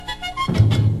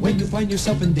find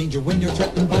yourself in danger, when you're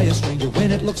threatened by a stranger,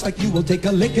 when it looks like you will take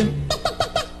a licking,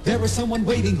 there is someone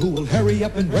waiting who will hurry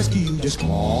up and rescue you. Just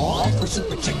call for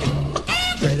Super Chicken.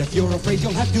 Dread if you're afraid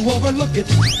you'll have to overlook it.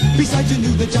 Besides, you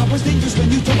knew the job was dangerous when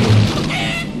you took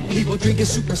it. He will drink his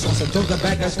super sauce and throw the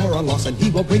bad guys for a loss, and he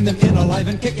will bring them in alive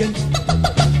and kicking.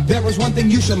 There is one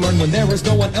thing you should learn when there is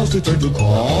no one else to turn to.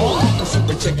 Call for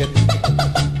Super Chicken.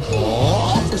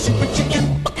 Call for Super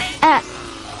Chicken.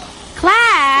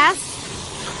 Class?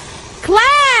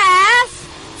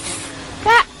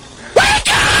 Wake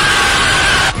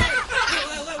up!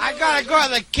 I gotta go to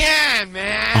the can,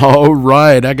 man. All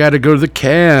right, I gotta go to the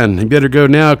can. You better go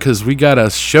now, because we got a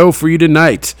show for you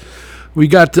tonight. We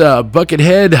got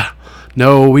Buckethead.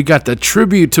 No, we got the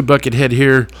tribute to Buckethead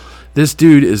here. This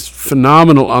dude is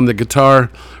phenomenal on the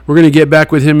guitar. We're going to get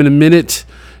back with him in a minute.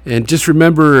 And just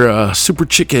remember Super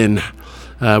Chicken.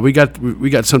 We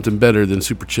got something better than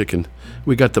Super Chicken.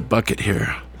 We got the bucket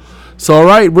here. So, all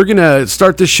right, we're going to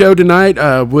start the show tonight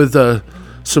with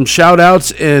some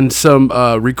shout-outs and some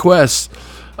requests.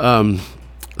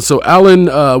 So Alan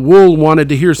Wool wanted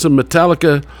to hear some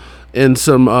Metallica and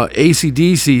some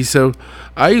AC/DC. So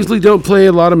I usually don't play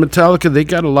a lot of Metallica. They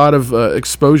got a lot of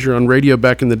exposure on radio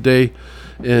back in the day,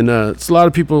 and it's a lot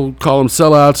of people call them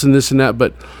sellouts and this and that.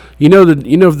 But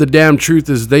the damn truth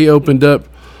is they opened up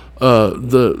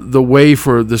the way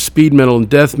for the speed metal and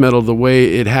death metal the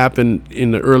way it happened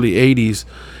in the early '80s.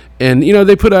 And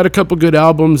they put out a couple good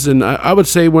albums, and I would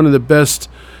say one of the best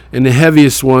and the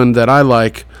heaviest one that I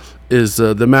like is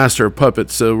the Master of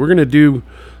Puppets. So we're gonna do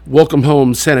Welcome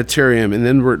Home Sanitarium, and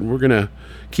then we're gonna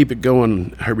keep it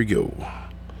going. Here we go.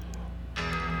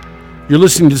 You're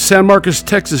listening to San Marcos,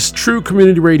 Texas, True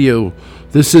Community Radio.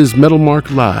 This is Metal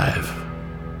Mark Live.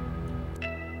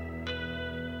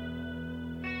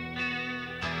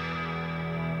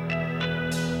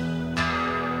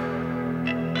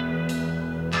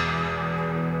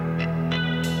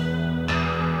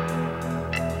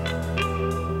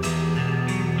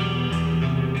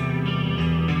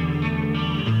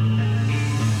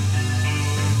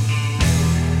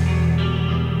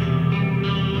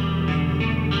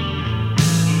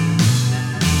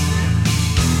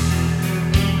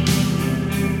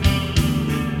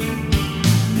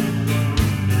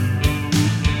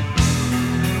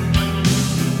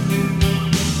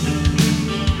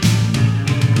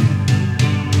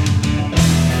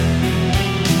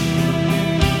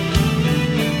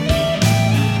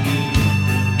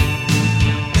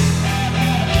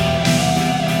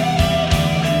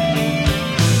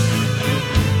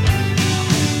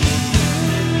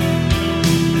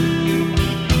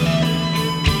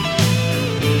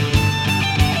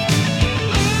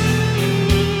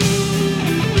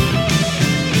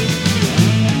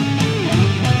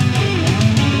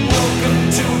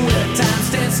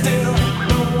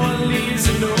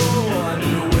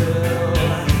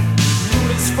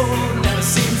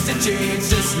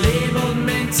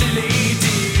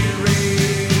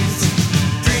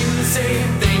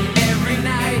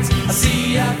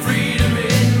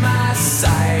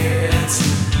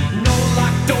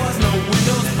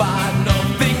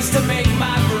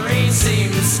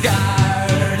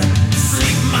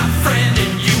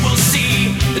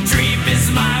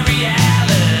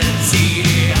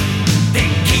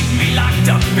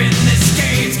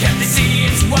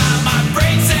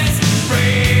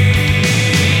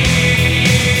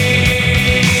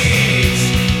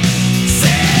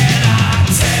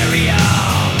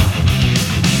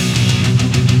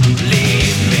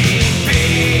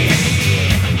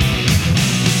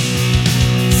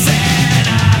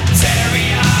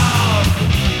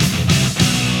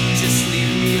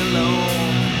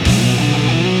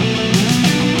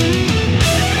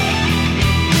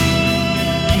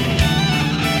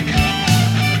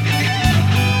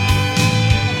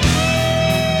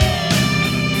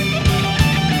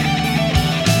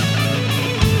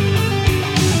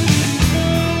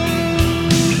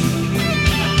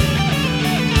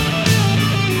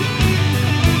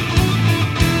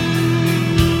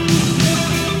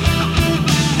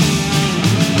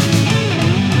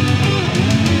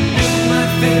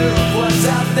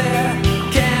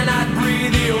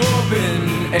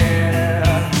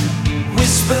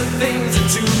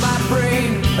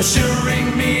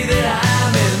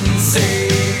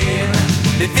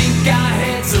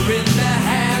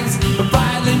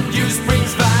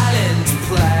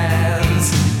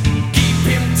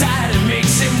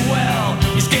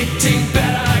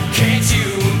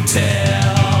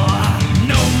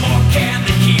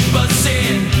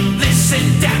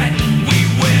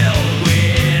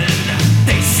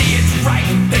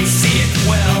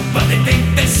 But they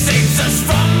think this saves us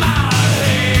from our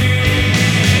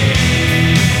hate.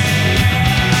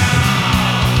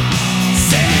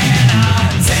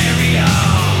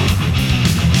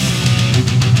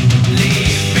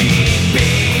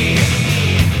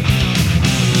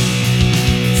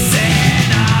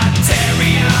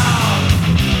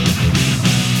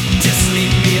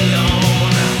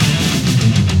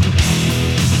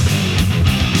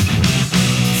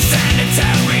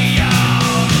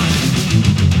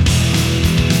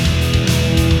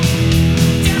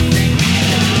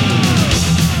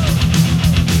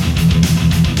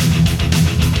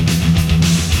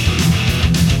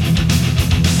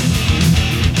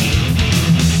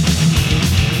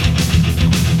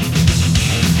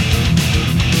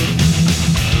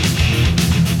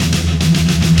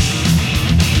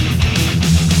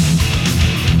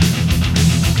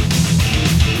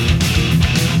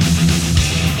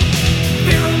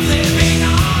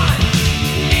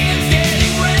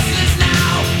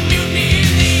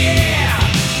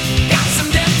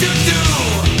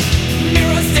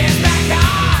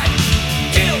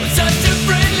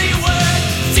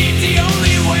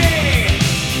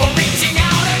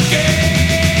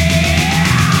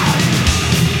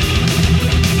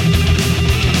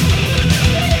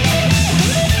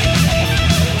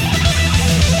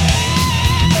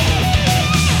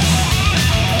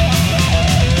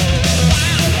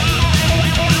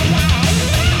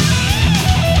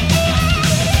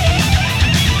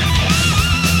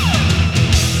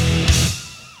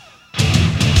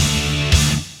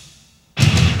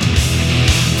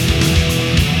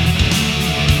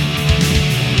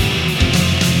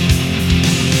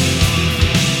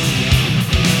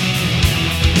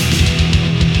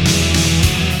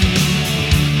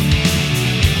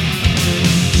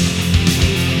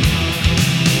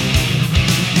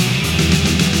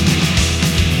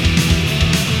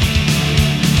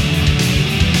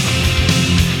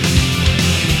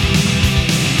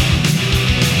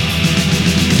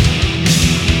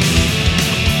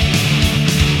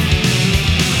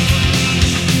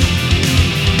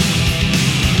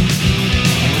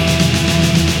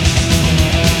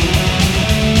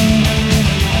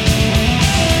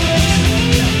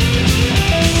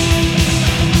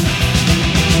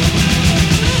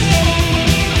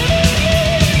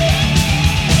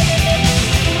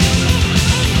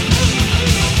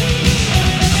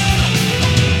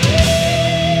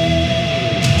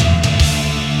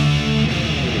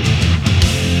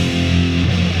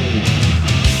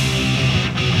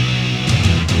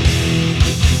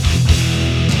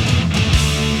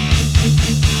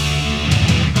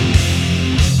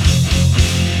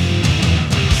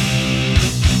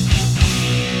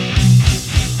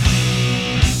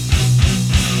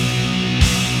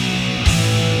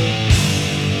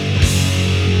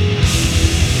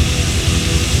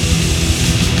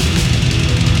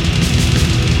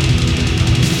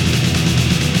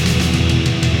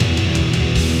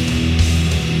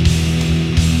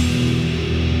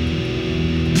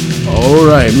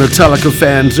 right, Metallica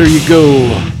fans, there you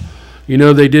go. You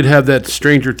know, they did have that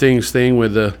Stranger Things thing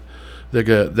with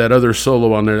that other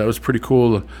solo on there. That was pretty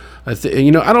cool. I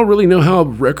don't really know how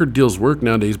record deals work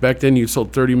nowadays. Back then, you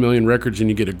sold 30 million records and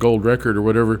you get a gold record or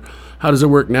whatever. How does it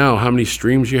work now? How many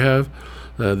streams you have?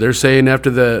 They're saying after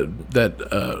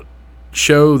that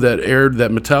show that aired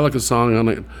that Metallica song on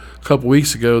a couple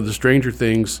weeks ago, the Stranger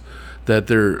Things, that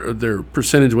their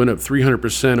percentage went up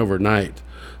 300% overnight.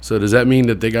 So does that mean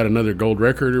that they got another gold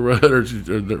record or what? Or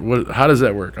what? How does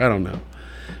that work? I don't know.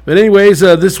 But anyways,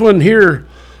 this one here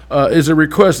is a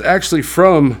request actually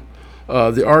from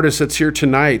the artist that's here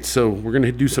tonight. So we're going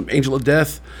to do some Angel of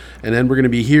Death, and then we're going to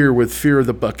be here with Fear of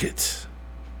the Bucket.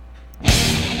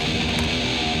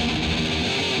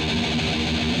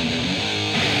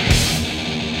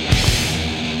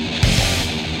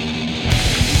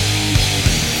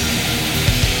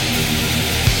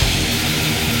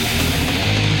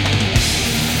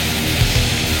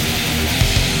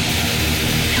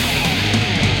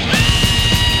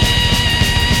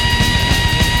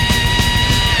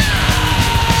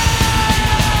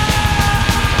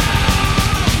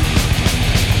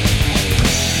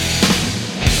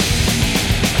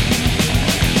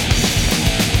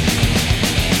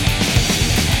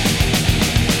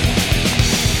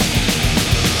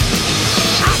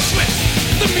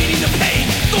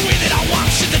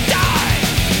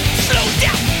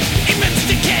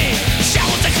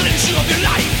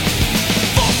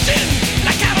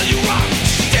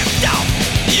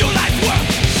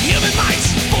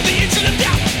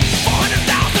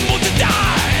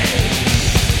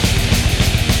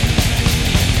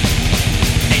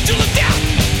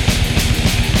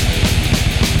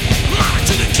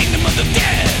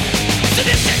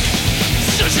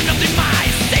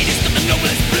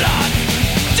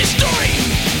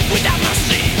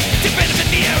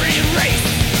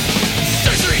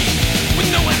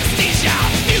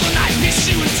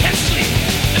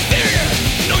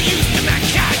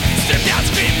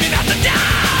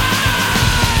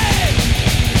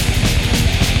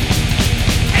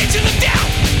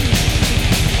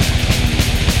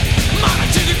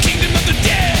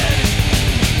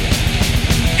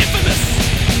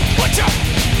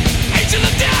 Angel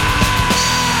of Death!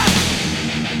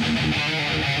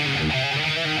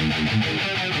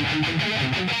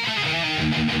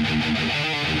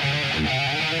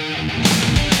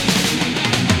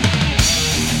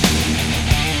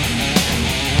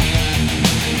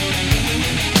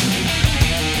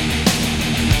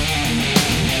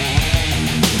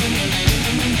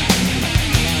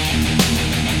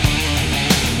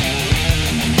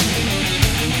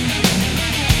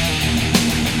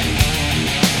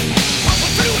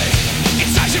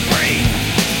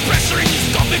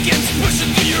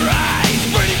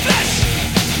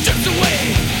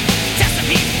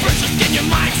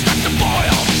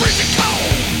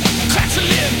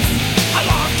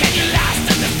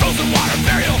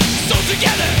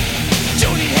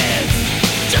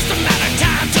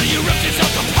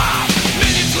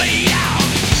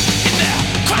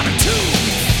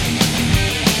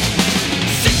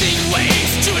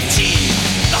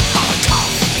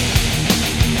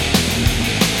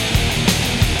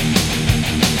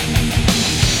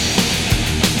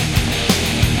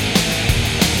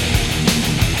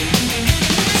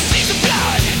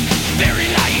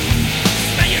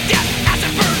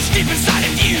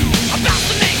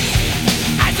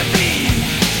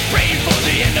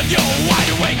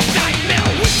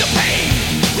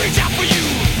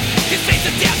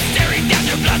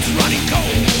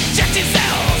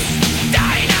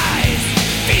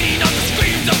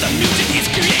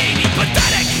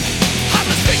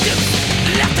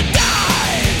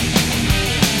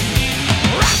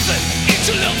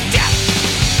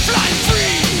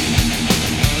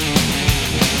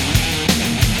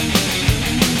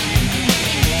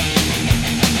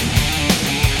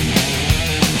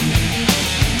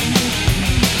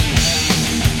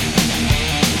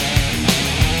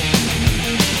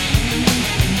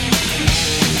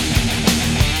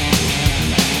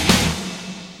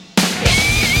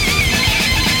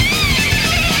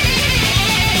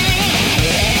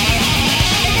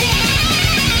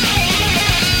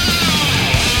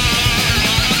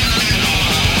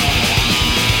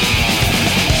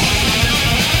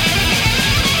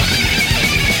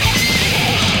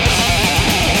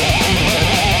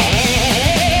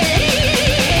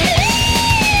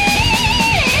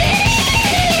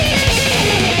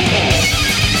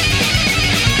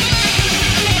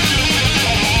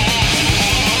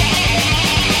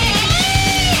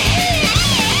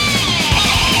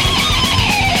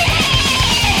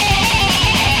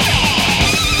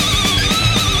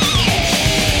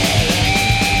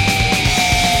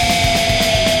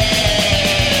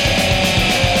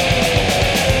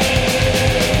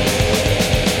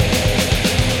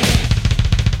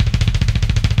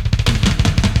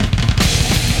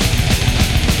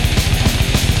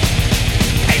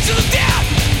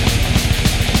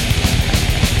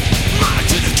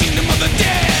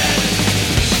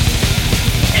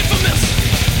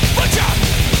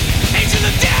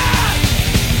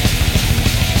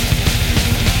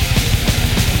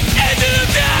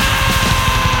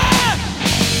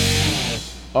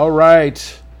 All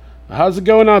right. How's it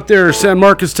going out there, San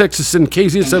Marcos, Texas, and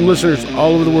KZSM listeners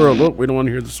all over the world? Oh, we don't want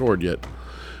to hear the sword yet.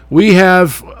 We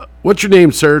have, what's your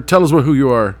name, sir? Tell us who you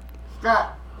are.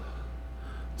 Scott.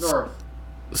 North.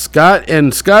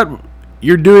 Scott,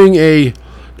 you're doing a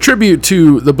tribute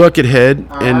to the Buckethead,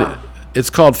 and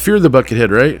it's called Fear the Buckethead,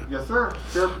 right? Yes, sir.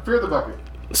 Fear the Bucket.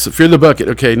 So Fear the Bucket,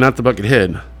 okay, not the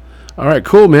Buckethead. All right,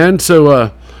 cool, man.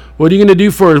 So, what are you gonna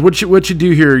do for us? What you do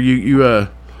here? You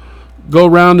go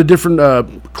around to different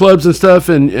clubs and stuff,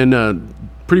 and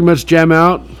pretty much jam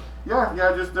out. Yeah,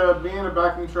 just being a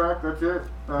backing track. That's it.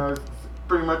 It's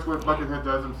pretty much what Buckethead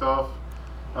does himself.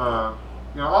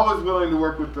 Always willing to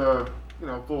work with the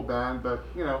full band, but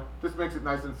this makes it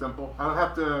nice and simple. I don't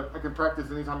have to. I can practice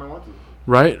anytime I want to.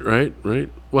 Right.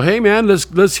 Well, hey, man,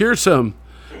 let's hear some.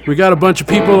 We got a bunch of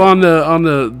people on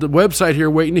the website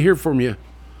here waiting to hear from you.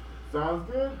 Sounds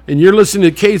good. And you're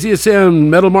listening to KZSM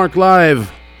Metal Mark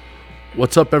Live.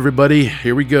 What's up, everybody?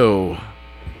 Here we go.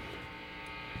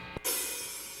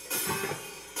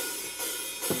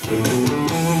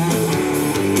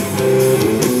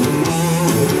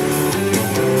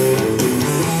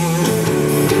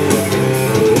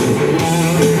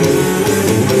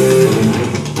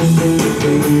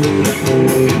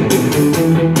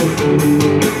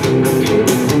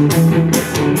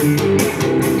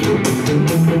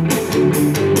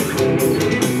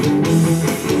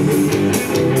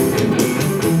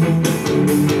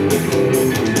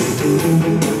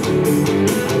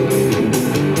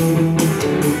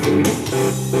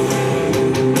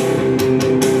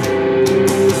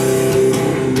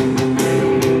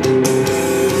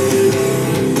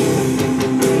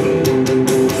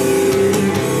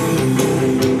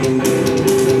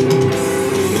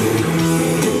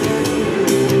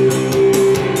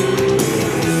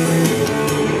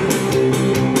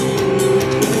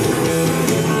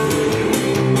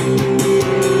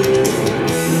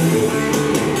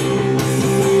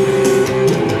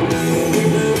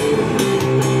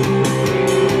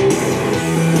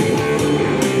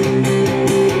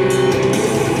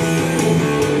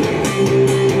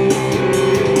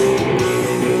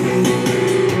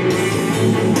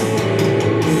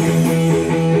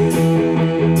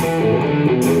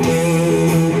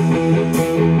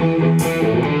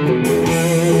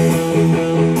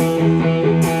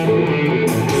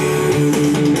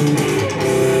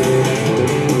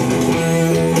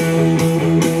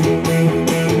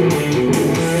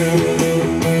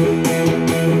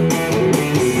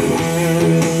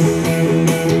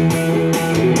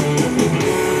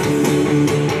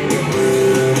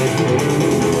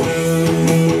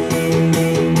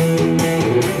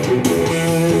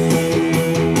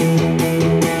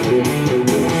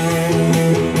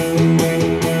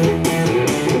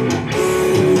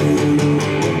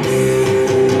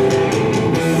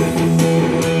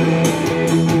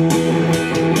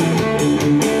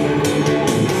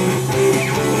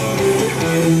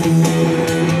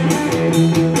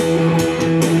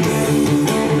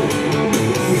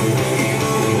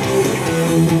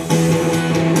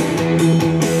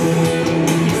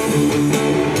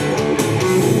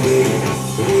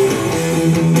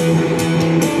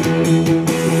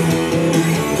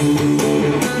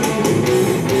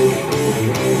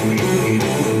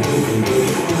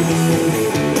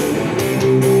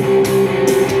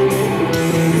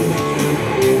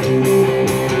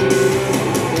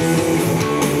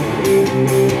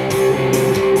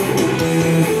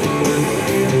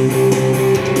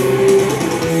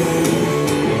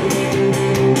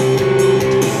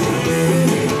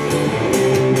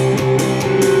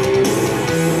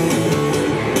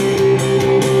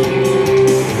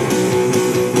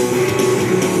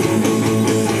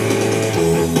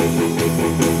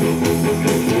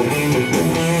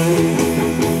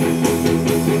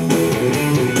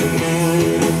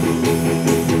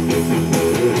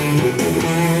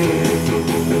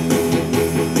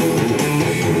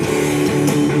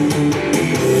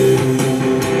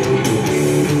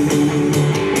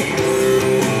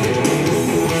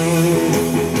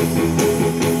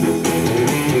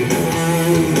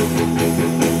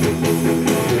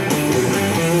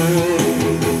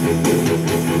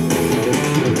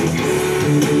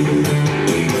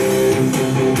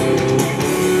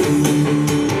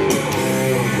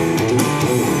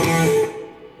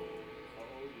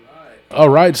 All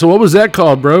right. So what was that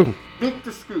called, bro? Beat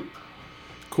the Scoop.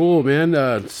 Cool,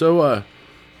 man. So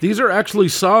these are actually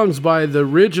songs by the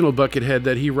original Buckethead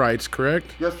that he writes,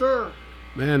 correct? Yes, sir.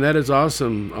 Man, that is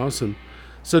awesome. Awesome.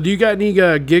 So do you got any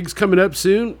gigs coming up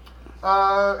soon?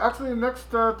 Actually, the next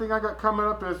thing I got coming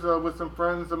up is with some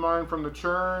friends of mine from the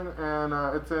Churn, and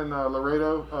it's in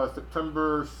Laredo,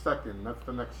 September 2nd. That's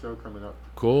the next show coming up.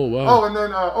 Cool. Wow. Oh, and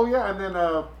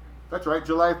then, that's right,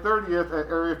 July 30th at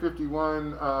Area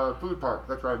 51 Food Park.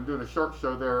 That's right, I'm doing a short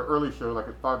show there, early show, like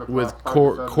at 5 o'clock. With 5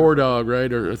 to 7. Core Dog,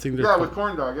 right? Or I think they're with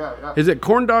Corn Dog, yeah. Is it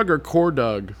Corn Dog or Core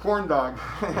Dog? Corn Dog.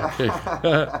 Okay.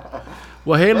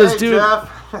 Well, hey, let's do Jeff.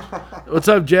 What's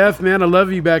up, Jeff? Man, I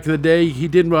love you back in the day. He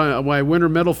did my Winter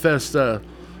Metal Fest for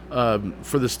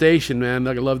the station, man.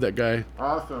 I love that guy.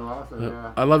 Awesome,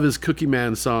 yeah. I love his Cookie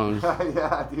Man song.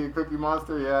 Yeah, dude, Cookie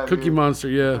Monster, yeah. Cookie dude. Monster,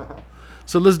 yeah.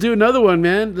 So let's do another one,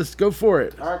 man. Let's go for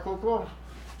it. All right, cool.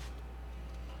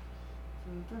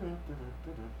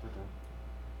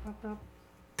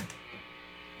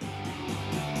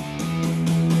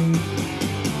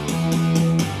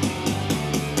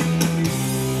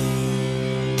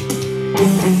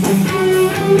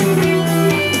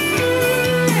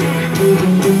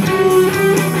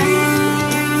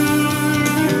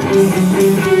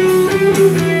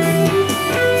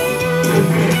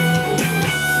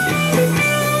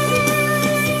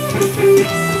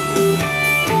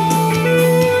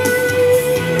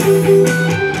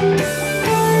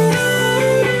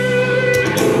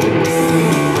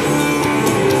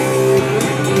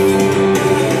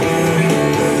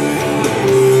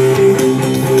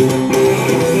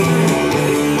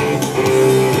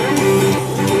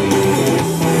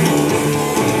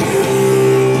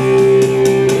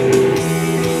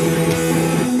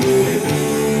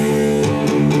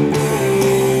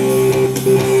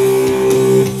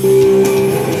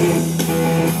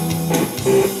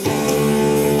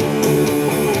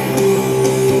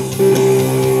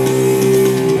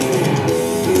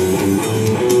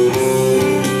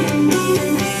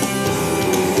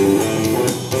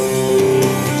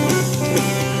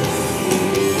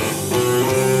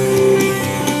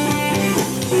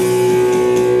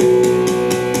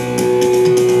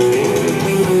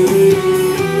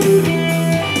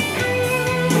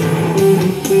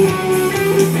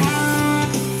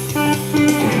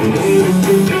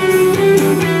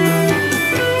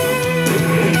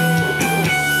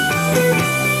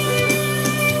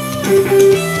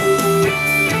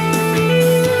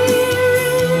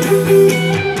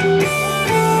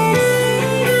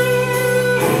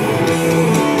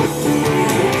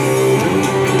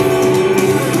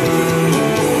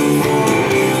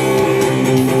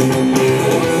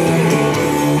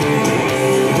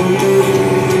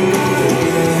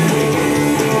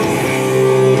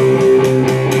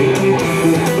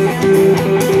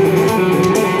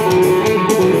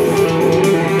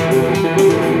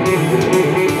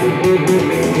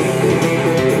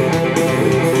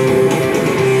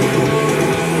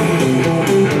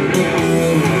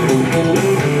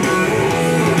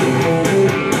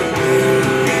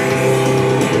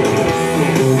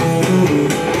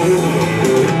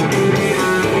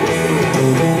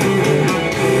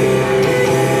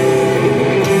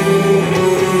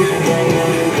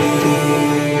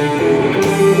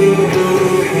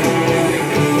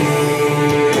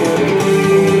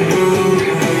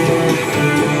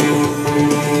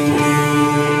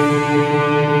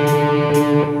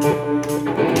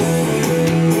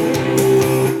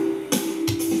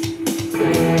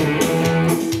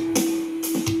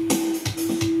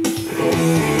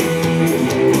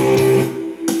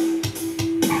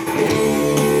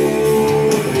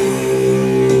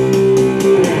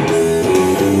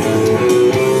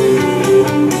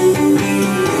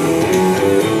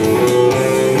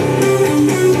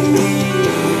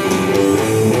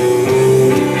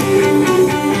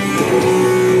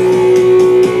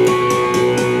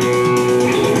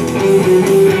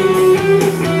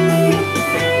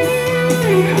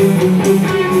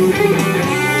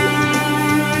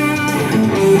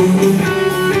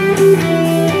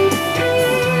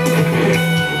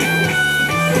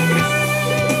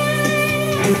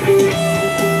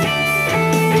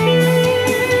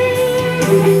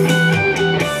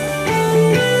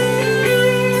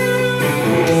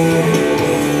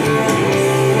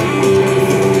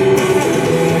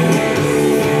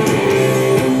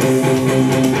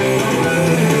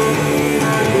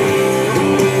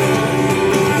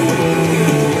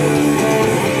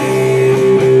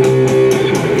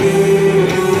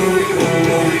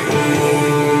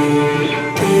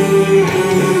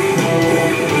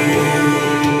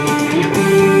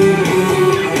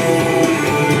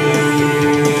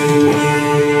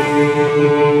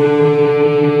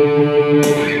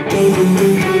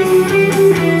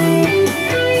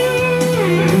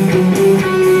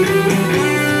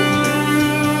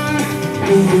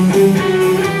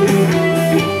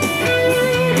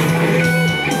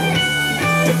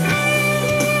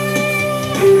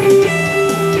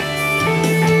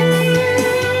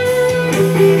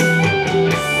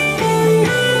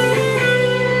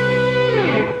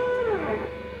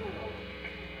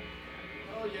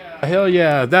 Hell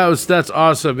yeah, that's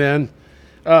awesome, man.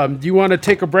 Do you want to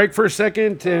take a break for a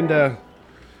second and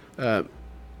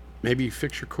maybe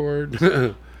fix your cord?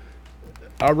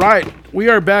 All right, we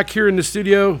are back here in the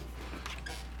studio,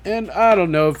 and I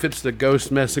don't know if it's the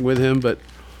ghost messing with him, but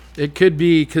it could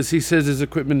be because he says his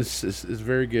equipment is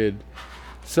very good.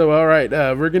 So, all right,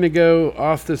 we're going to go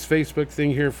off this Facebook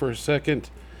thing here for a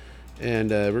second, and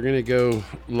we're going to go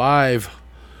live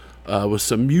with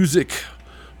some music.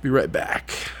 Be right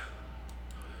back.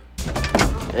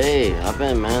 Hey, hop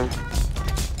in, man.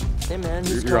 Hey, man,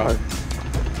 who's You're calling?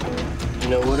 You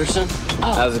know Wooderson?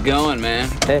 How's it going, man?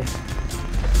 Hey.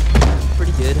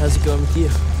 Pretty good. How's it going with you?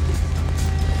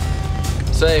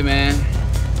 Say, man,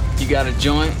 you got a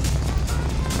joint?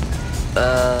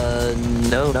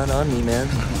 No, not on me, man.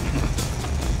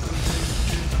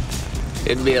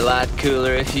 It'd be a lot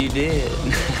cooler if you did.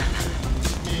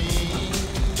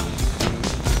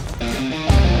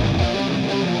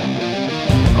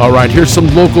 All right, here's some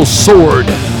local sword.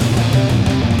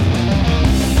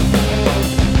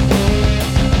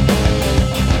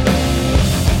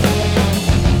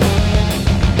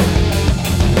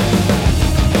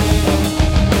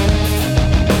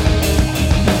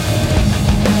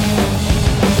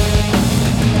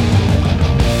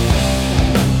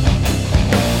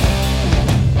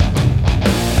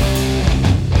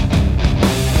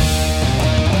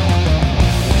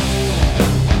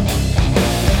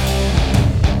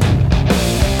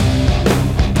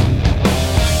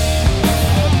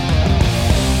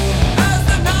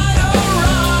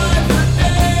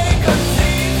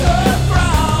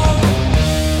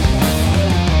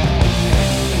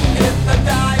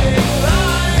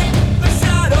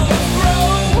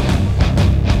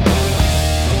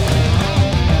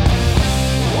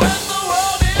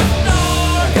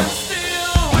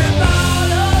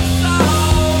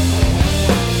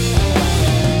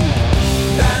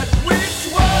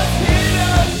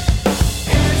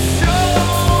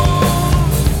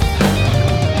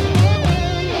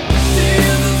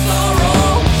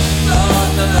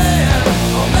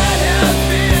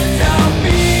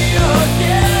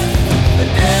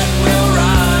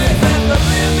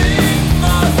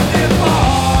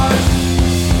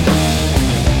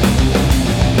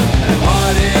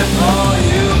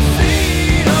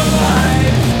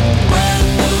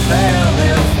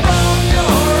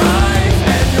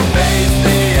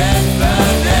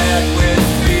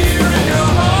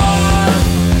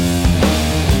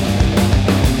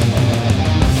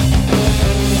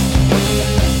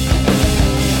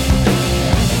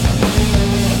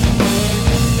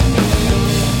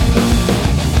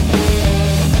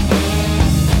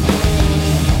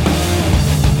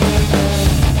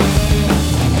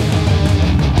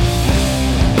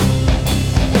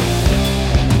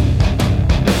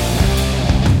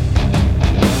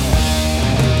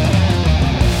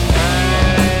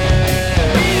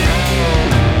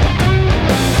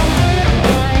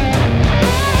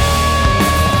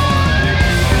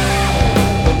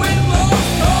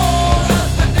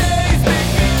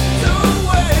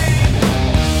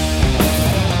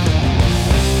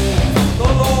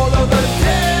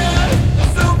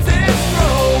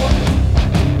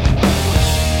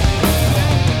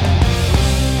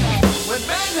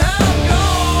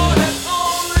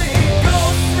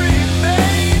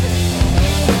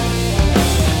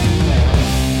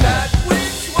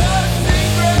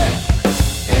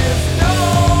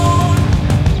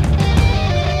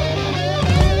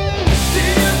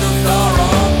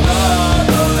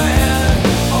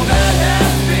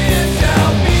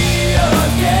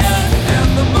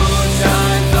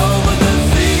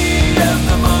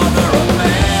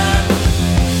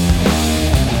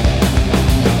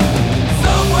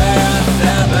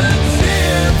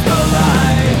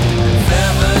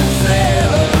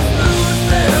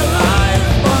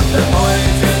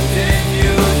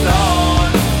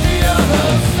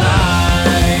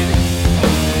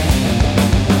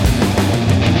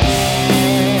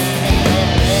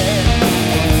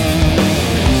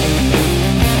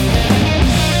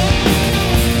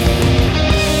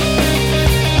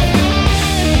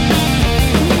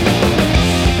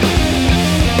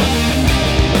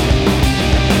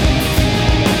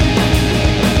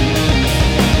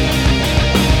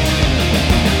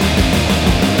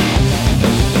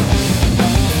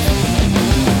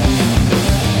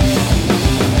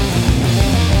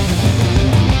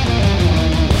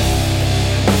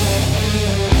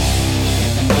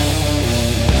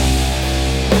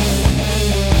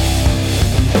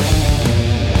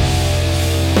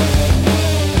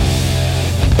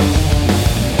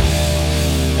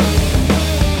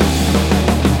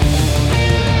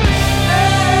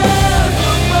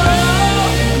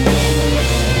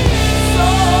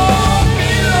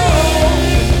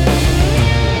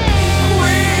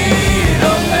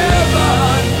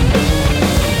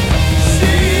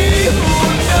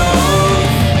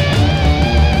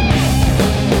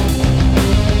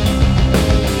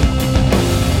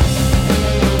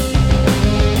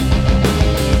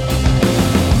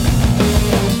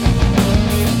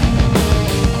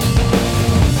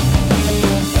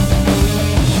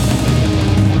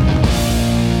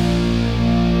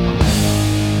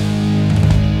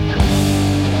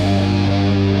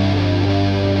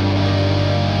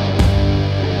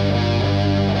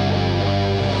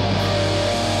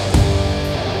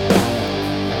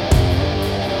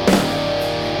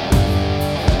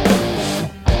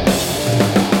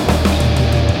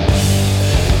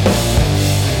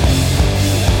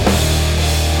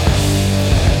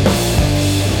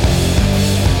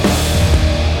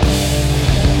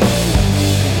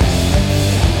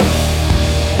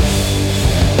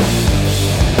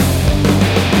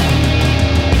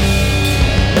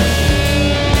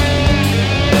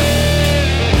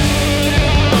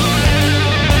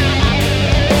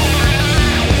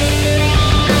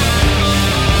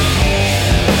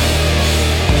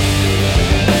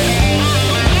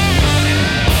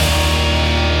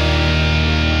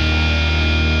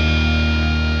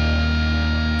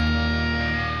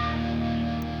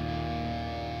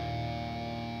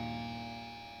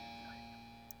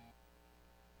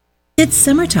 It's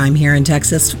summertime here in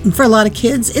Texas. For a lot of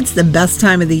kids, it's the best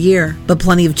time of the year. But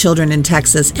plenty of children in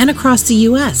Texas and across the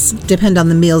U.S. depend on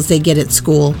the meals they get at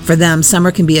school. For them,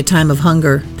 summer can be a time of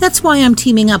hunger. That's why I'm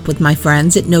teaming up with my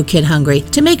friends at No Kid Hungry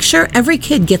to make sure every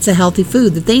kid gets a healthy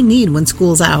food that they need when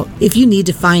school's out. If you need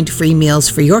to find free meals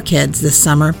for your kids this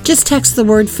summer, just text the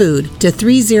word food to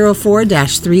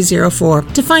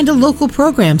 304-304 to find a local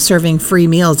program serving free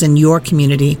meals in your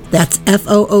community. That's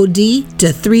FOOD to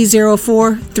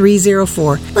 304-304.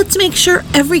 Let's make sure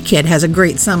every kid has a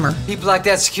great summer. People like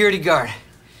that security guard,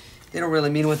 they don't really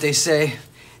mean what they say.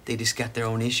 They just got their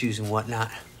own issues and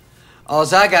whatnot. All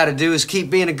I gotta do is keep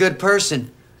being a good person.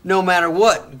 No matter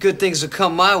what, good things will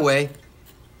come my way.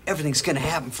 Everything's gonna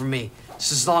happen for me,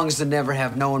 just as long as they never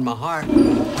have no in my heart.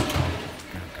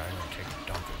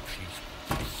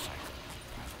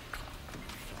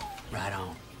 Right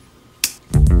on.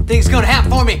 Things gonna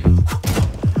happen for me.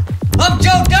 I'm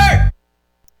Joe Dirt!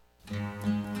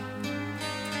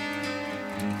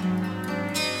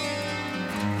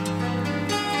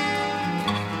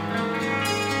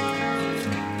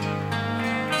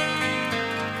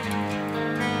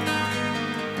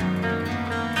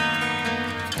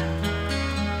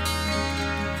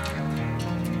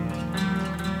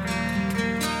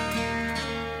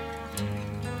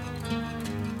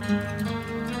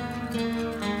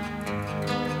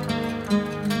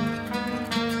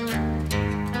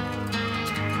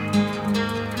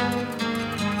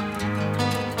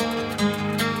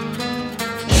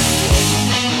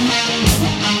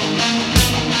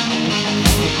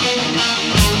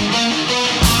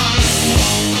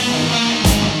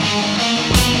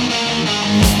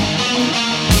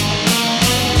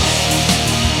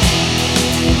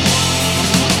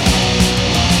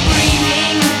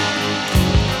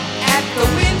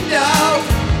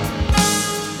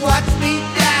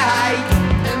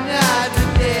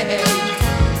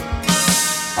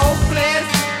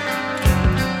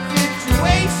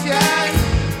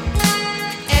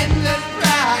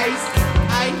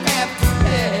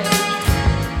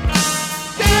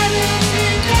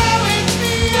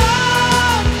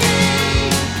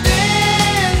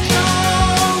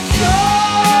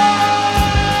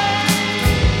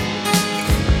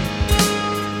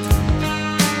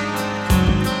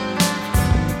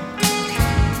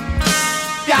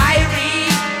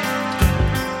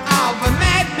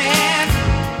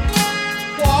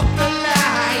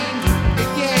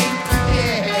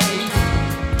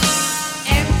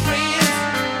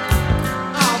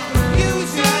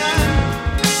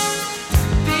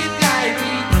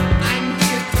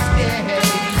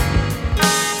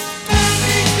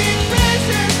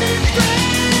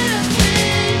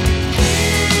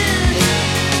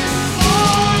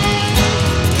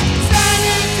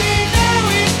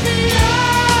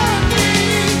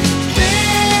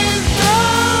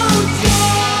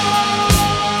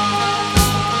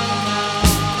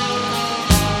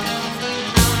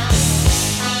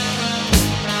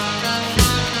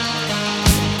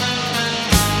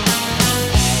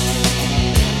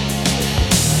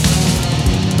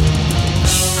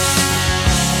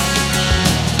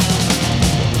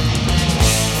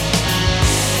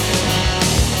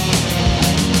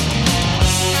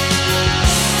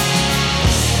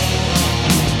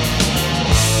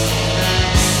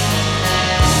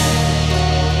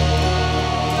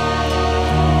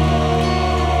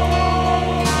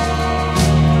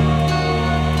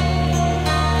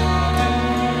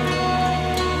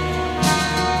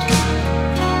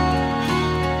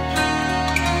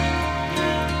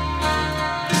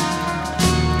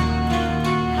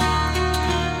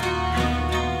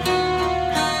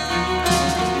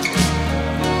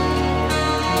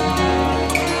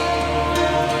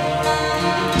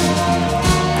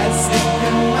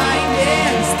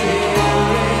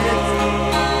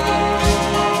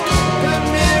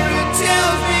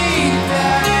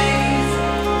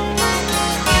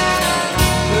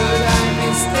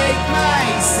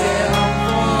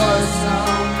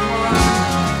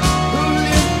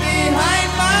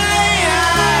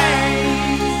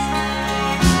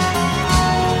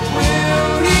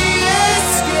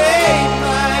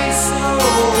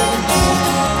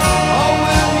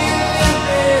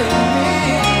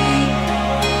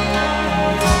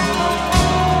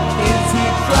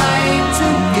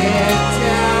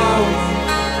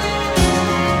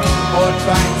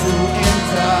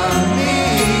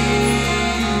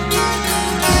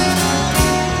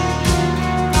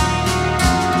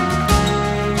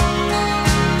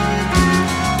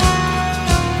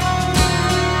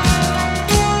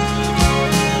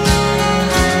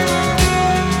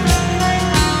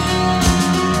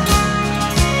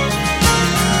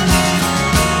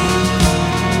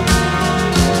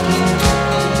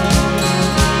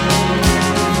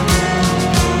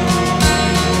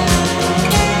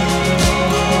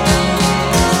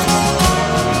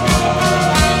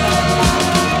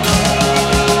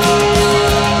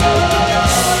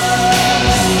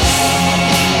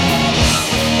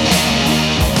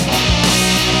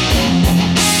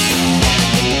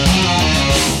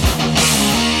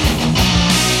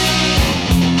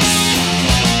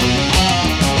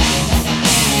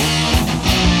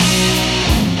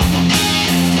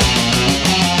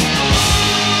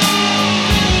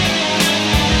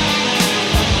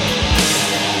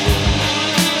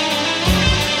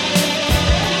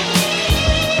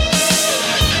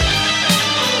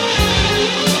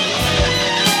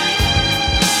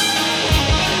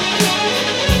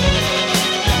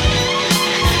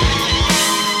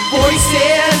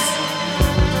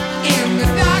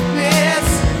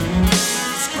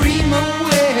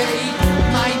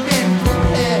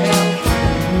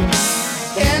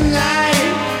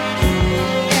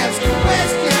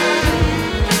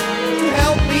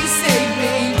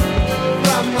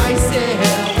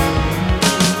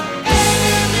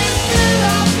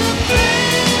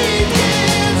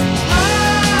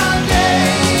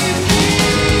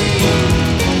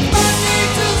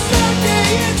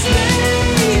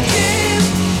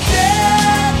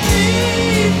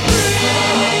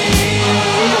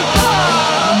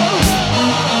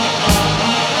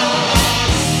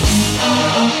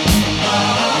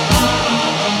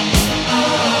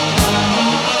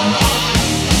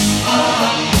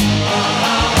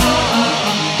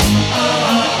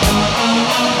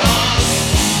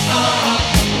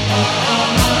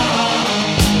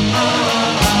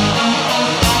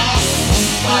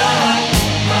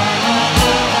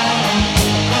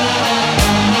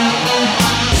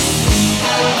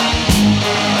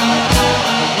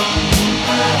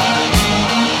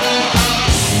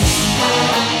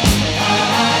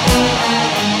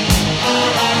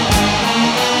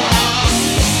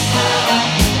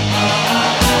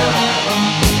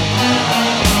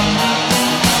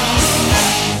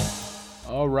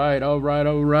 all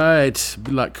right. It'd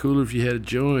be a lot cooler if you had a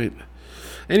joint.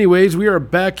 Anyways, we are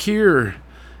back here.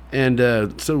 And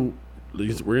so we're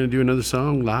going to do another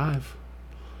song live.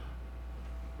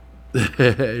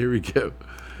 Here we go.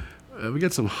 We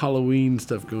got some Halloween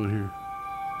stuff going here.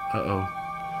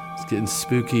 Uh-oh. It's getting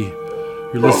spooky.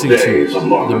 You're listening to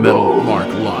the Metal Mark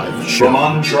Live Show. From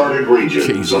uncharted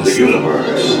regions of the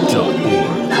universe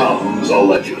comes a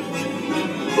legend.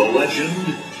 The legend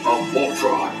of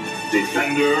Voltron,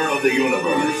 defender of the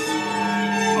universe.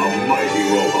 A mighty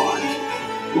robot.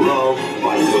 Loved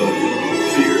by good,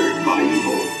 feared by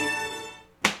evil.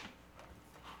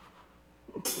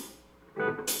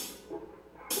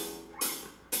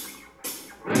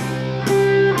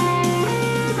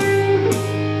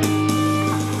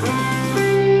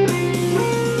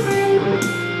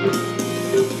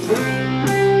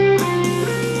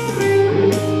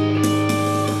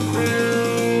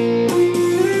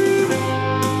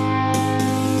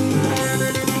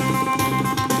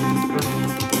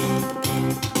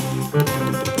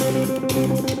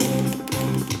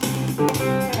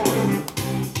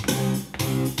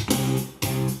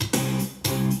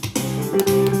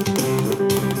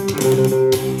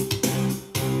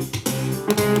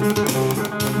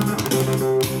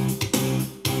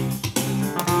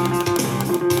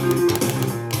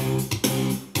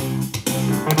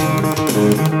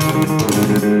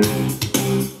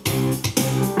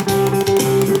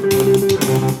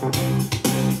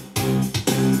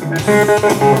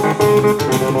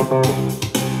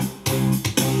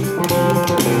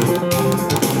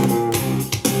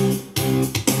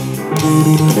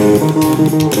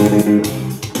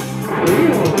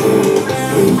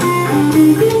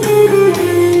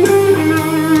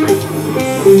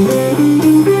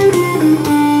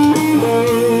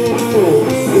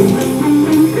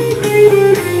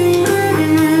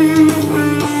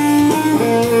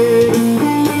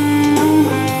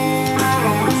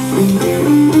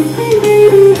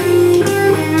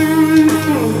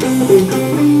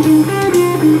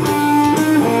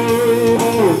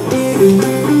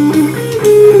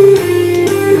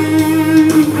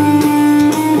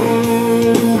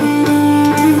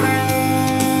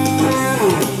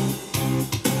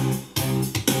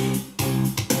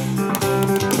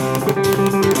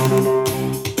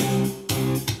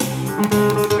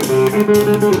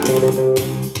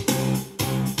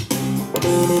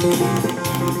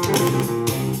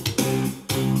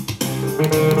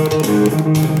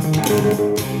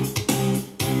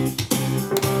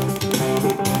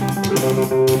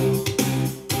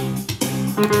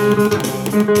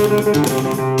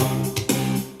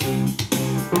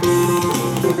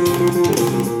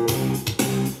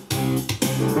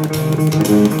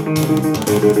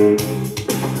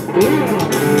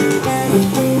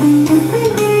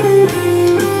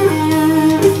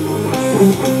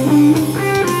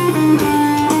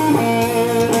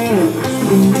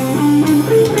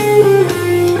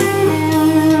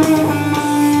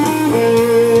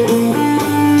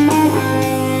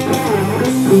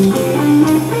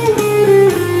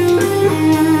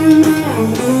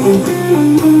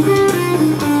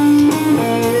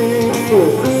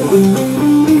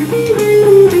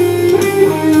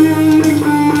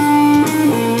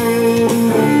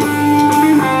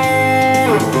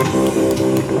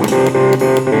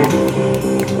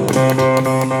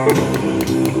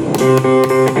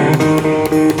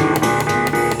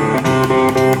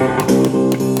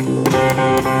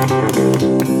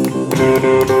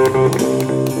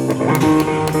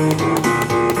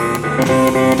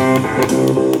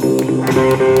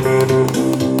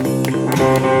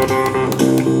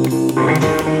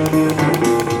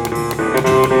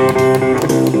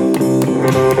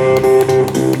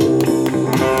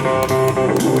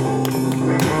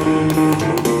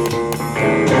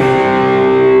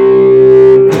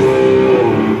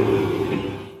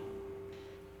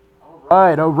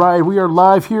 All right, we are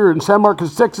live here in San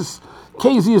Marcos, Texas,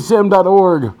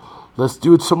 KZSM.org. Let's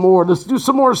do it some more. Let's do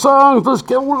some more songs. Let's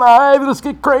get live. Let's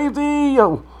get crazy.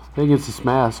 Yo, I think it's this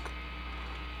mask.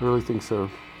 I really think so.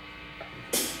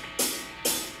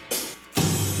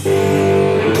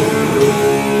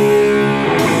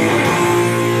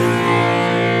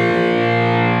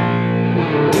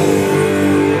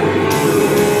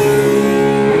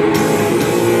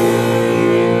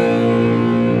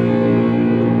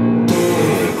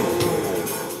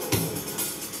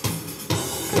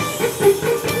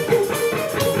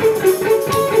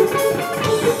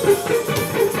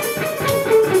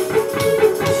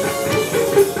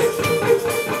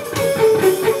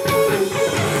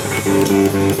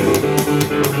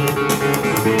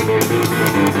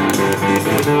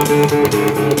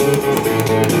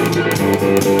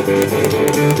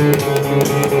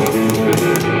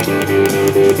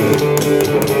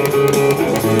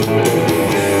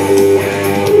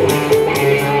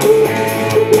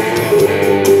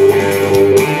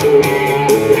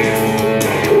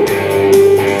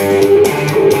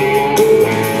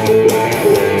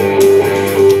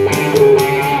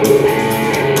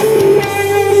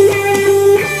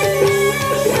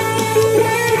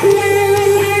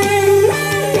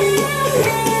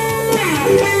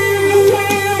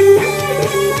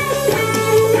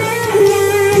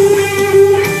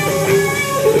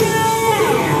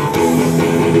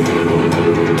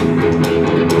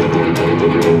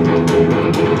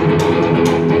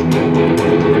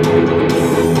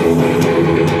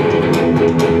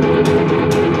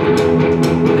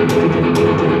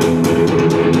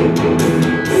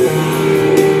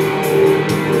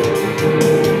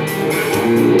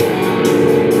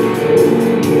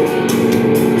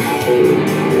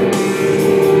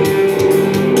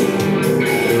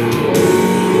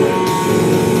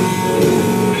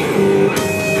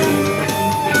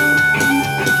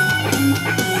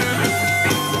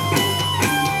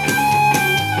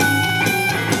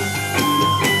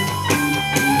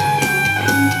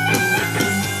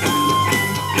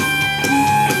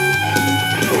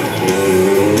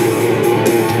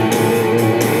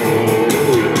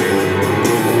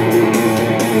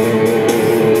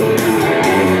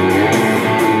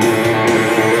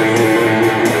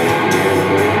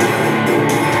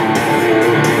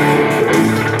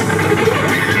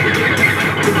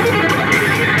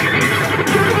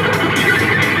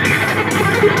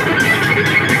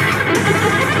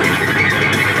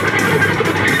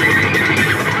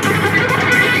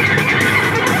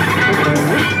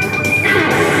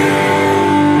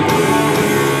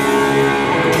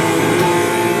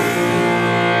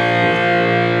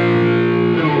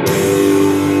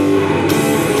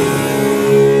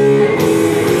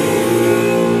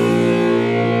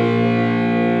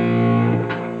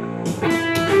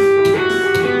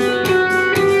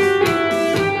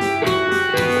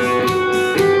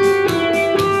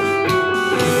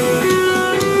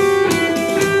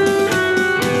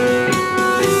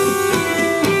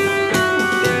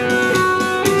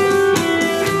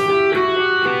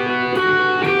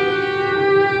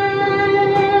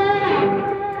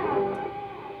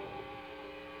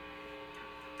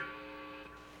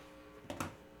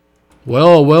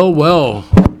 Well.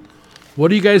 What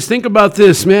do you guys think about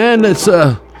this, man? Let's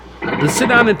sit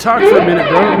down and talk for a minute,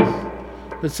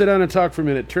 bro. Let's sit down and talk for a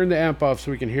minute. Turn the amp off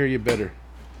so we can hear you better.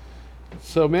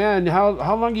 So, man,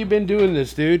 how long you been doing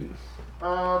this, dude?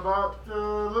 About a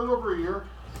little over a year.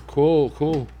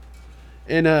 Cool.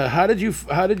 And how did you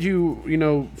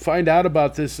find out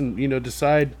about this and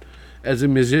decide as a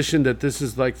musician that this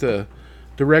is like the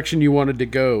direction you wanted to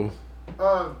go?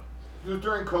 It was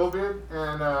during COVID,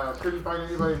 and couldn't find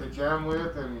anybody to jam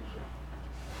with, and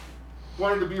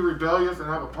wanted to be rebellious and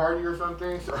have a party or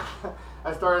something. So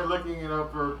I started looking,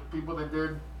 for people that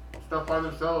did stuff by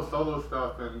themselves, solo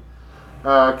stuff, and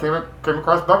came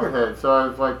across Buckethead. So I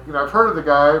was like, I've heard of the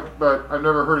guy, but I've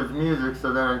never heard his music.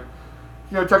 So then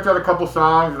I, checked out a couple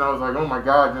songs, and I was like, oh my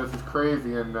God, this is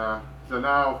crazy. And so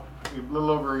now, a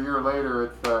little over a year later,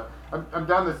 it's I'm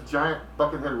down this giant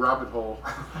Buckethead rabbit hole.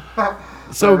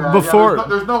 So but, before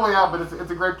there's no way out, but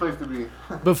it's a great place to be.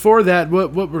 Before that,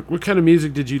 what kind of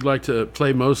music did you like to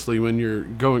play mostly when you're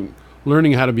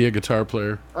learning how to be a guitar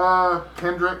player?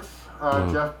 Hendrix,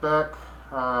 Jeff Beck,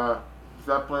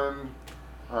 Zeppelin,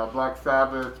 Black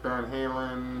Sabbath, Van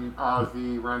Halen,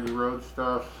 Ozzy, Randy Rhoads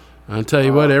stuff. I'll tell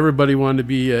you what, everybody wanted to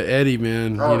be Eddie,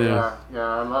 man. Oh yeah,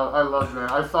 I love them.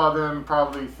 I saw them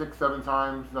probably 6-7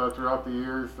 times throughout the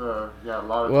years. A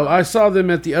lot of. Well, times. I saw them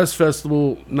at the US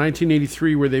Festival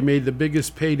 1983, where they made the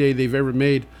biggest payday they've ever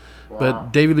made. Wow.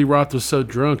 But David Lee Roth was so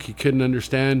drunk he couldn't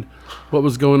understand what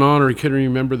was going on, or he couldn't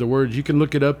remember the words. You can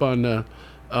look it up on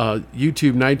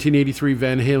YouTube, 1983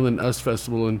 Van Halen US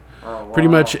Festival, and pretty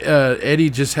much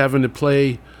Eddie just having to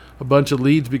play a bunch of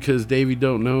leads because Davey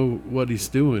don't know what he's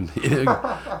doing.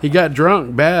 He got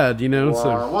drunk bad, Wow.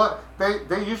 So. Well,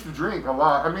 they used to drink a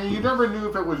lot. I mean, you never knew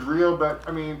if it was real, but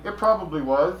I mean, it probably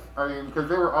was. I mean, because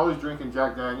they were always drinking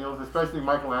Jack Daniels, especially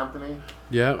Michael Anthony.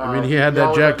 Yeah, I mean, he had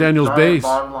that Jack Daniels bass.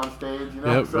 Bottle on stage,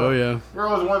 Yep. So oh yeah. You're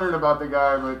always wondering about the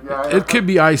guy, but yeah. It could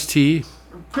be Ice-T.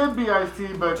 Could be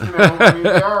Ice-T, but I mean,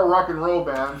 they are a rock and roll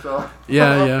band, so.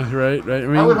 Yeah, right. I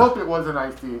mean, I would hope it wasn't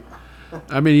Ice-T.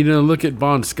 I mean, look at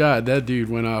Bon Scott. That dude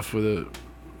went off with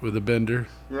a bender.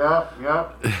 Yeah.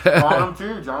 Bonham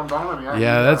too, John Bonham.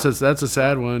 Yeah, that's a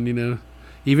sad one.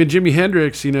 Even Jimi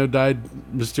Hendrix,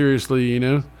 died mysteriously.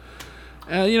 A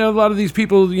lot of these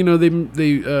people,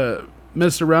 they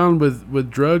messed around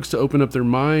with drugs to open up their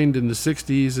mind in the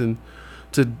 '60s, and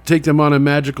to take them on a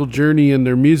magical journey in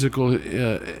their musical,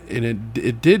 and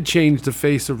it did change the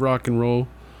face of rock and roll.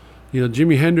 You know,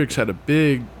 Jimi Hendrix had a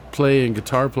big play in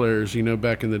guitar players, you know,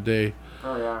 back in the day.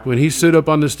 Oh, yeah. When he stood up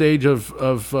on the stage of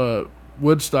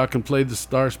Woodstock and played the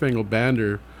Star Spangled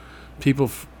Banner, people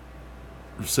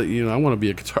say, you know, I want to be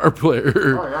a guitar player.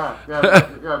 Oh, yeah.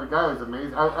 Yeah, the guy was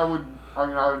amazing.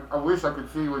 I wish I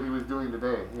could see what he was doing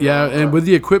today. Yeah, and with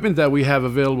the equipment that we have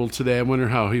available today, I wonder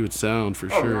how he would sound for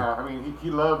sure. Yeah, I mean, he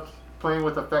loved playing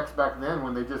with effects back then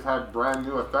when they just had brand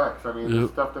new effects. I mean, the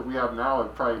stuff that we have now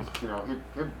would probably, you know,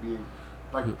 he'd be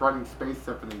like running space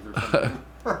symphonies or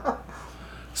something.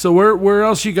 So where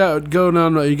else you got going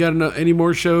on? You got any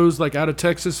more shows like out of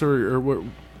Texas or what?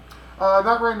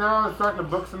 Not right now. I'm starting to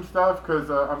book some stuff because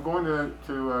I'm going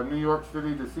to New York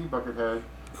City to see Buckethead.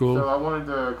 Cool. So I wanted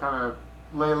to kind of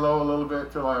lay low a little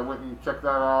bit till I went and checked that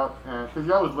out, and because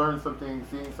you always learn something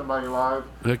seeing somebody live.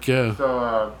 Heck yeah.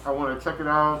 So I want to check it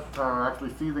out,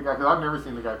 actually see the guy, because I've never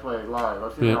seen the guy play live.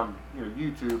 I've seen it on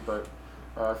YouTube, but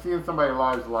seeing somebody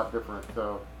live is a lot different.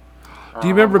 So. Do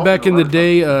you remember back in the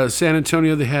day, San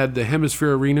Antonio, they had the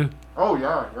Hemisphere Arena? Oh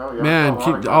yeah.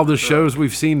 Man, all the shows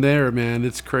we've seen there, man,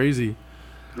 it's crazy.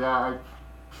 Yeah.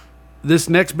 This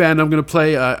next band I'm going to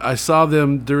play, I saw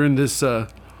them during this,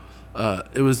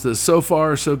 it was the So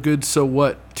Far, So Good, So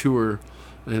What tour.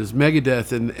 And it was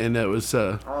Megadeth, and it was,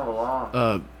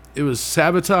 it was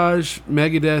Sabotage,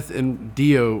 Megadeth, and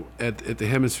Dio at the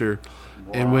Hemisphere.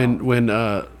 Wow. And when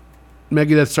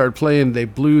Megadeth started playing, they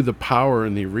blew the power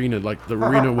in the arena. Like, the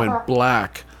arena went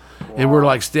black. Wow. And we're,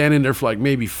 like, standing there for, like,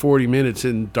 maybe 40 minutes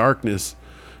in darkness.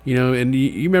 You know, and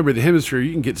you remember the Hemisphere,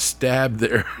 you can get stabbed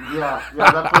there. Yeah,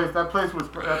 that place was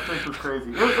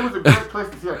crazy. It was a great place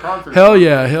to see a concert. Hell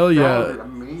yeah.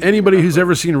 Anybody who's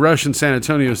ever seen Rush in San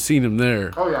Antonio has seen him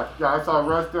there. Oh, yeah. Yeah, I saw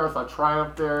Rush there. I saw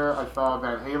Triumph there. I saw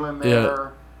Van Halen there.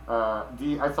 Yeah.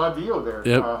 I saw Dio there.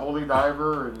 Yep. Holy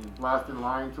Diver and Last in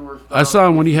Line tour stuff. I saw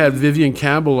him when he had Vivian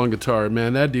Campbell on guitar.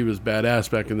 Man, that dude was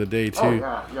badass back in the day, too. Oh,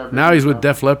 yeah. Now he's with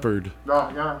Def Leppard. Oh,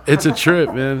 yeah. It's a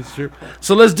trip, man. It's a trip.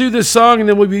 So let's do this song, and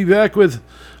then we'll be back with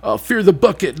Fear the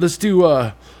Bucket. Let's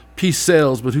do Peace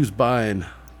Sales, but who's buying?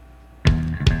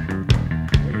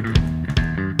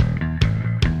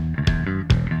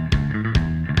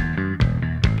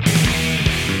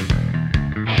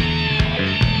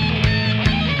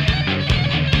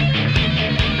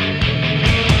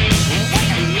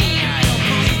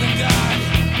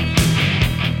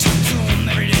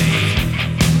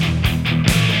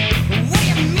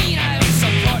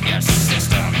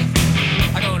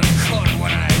 I go to court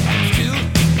when I have to.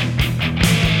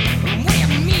 What do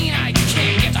you mean I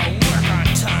can't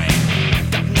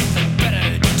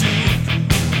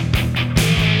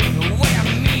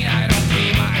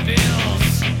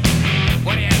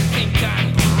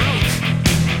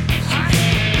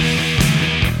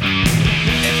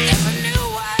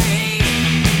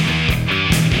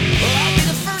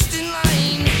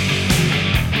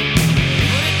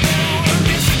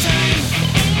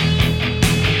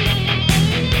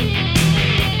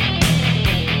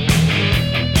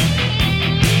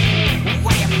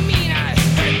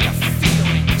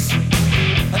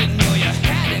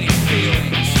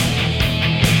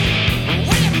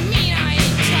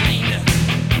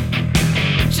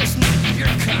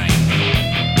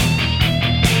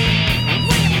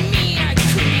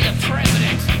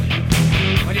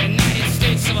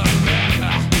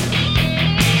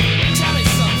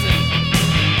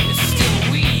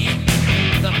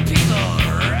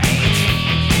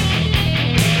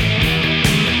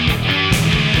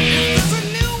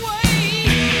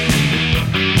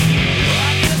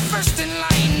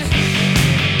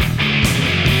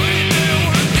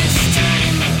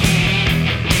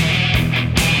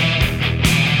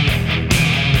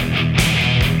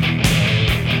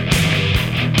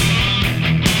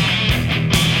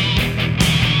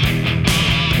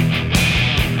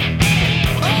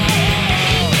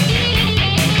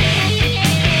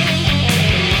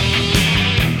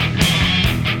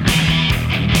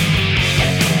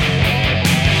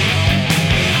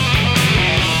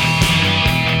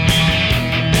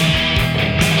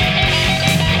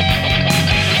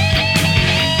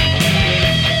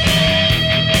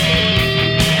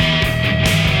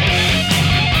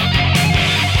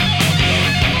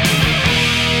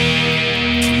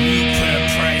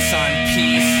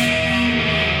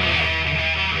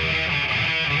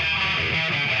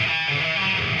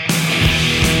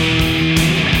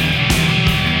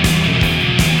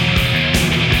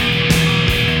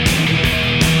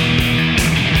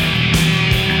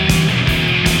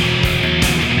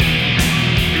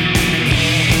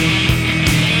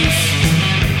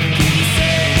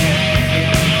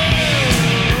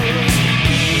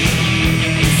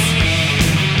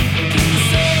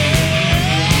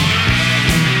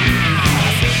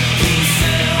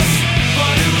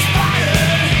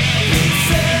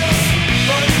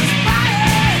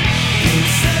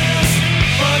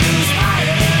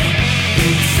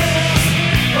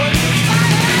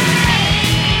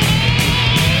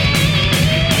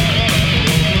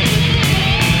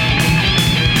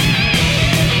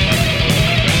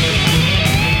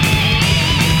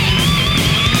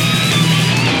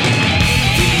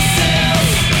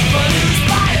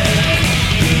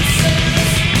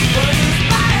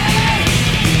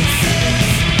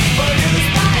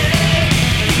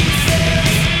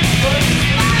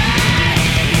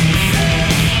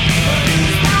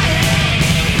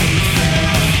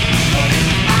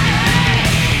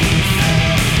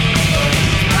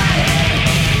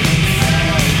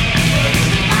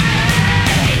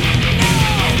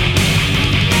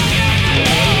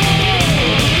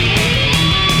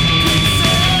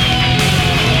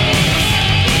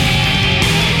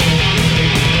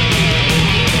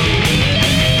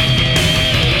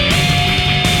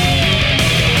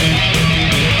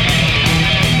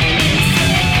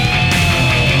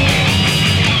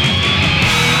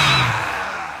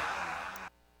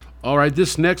right,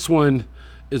 this next one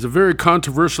is a very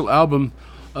controversial album.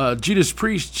 Judas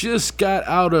Priest just got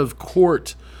out of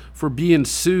court for being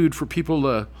sued for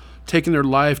people taking their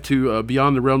life to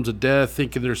beyond the realms of death,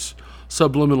 thinking there's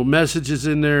subliminal messages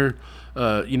in there,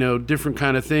 different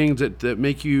kind of things that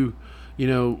make you,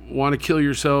 want to kill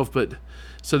yourself. But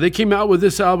so they came out with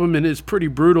this album, and it's pretty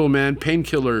brutal, man.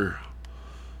 Painkiller.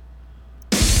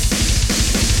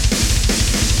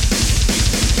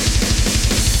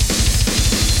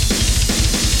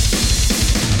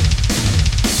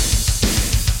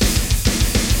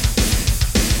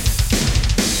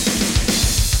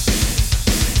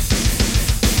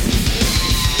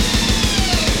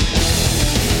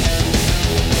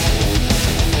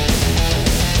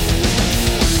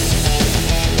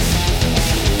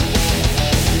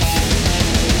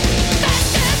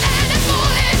 Faster than a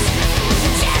bullet,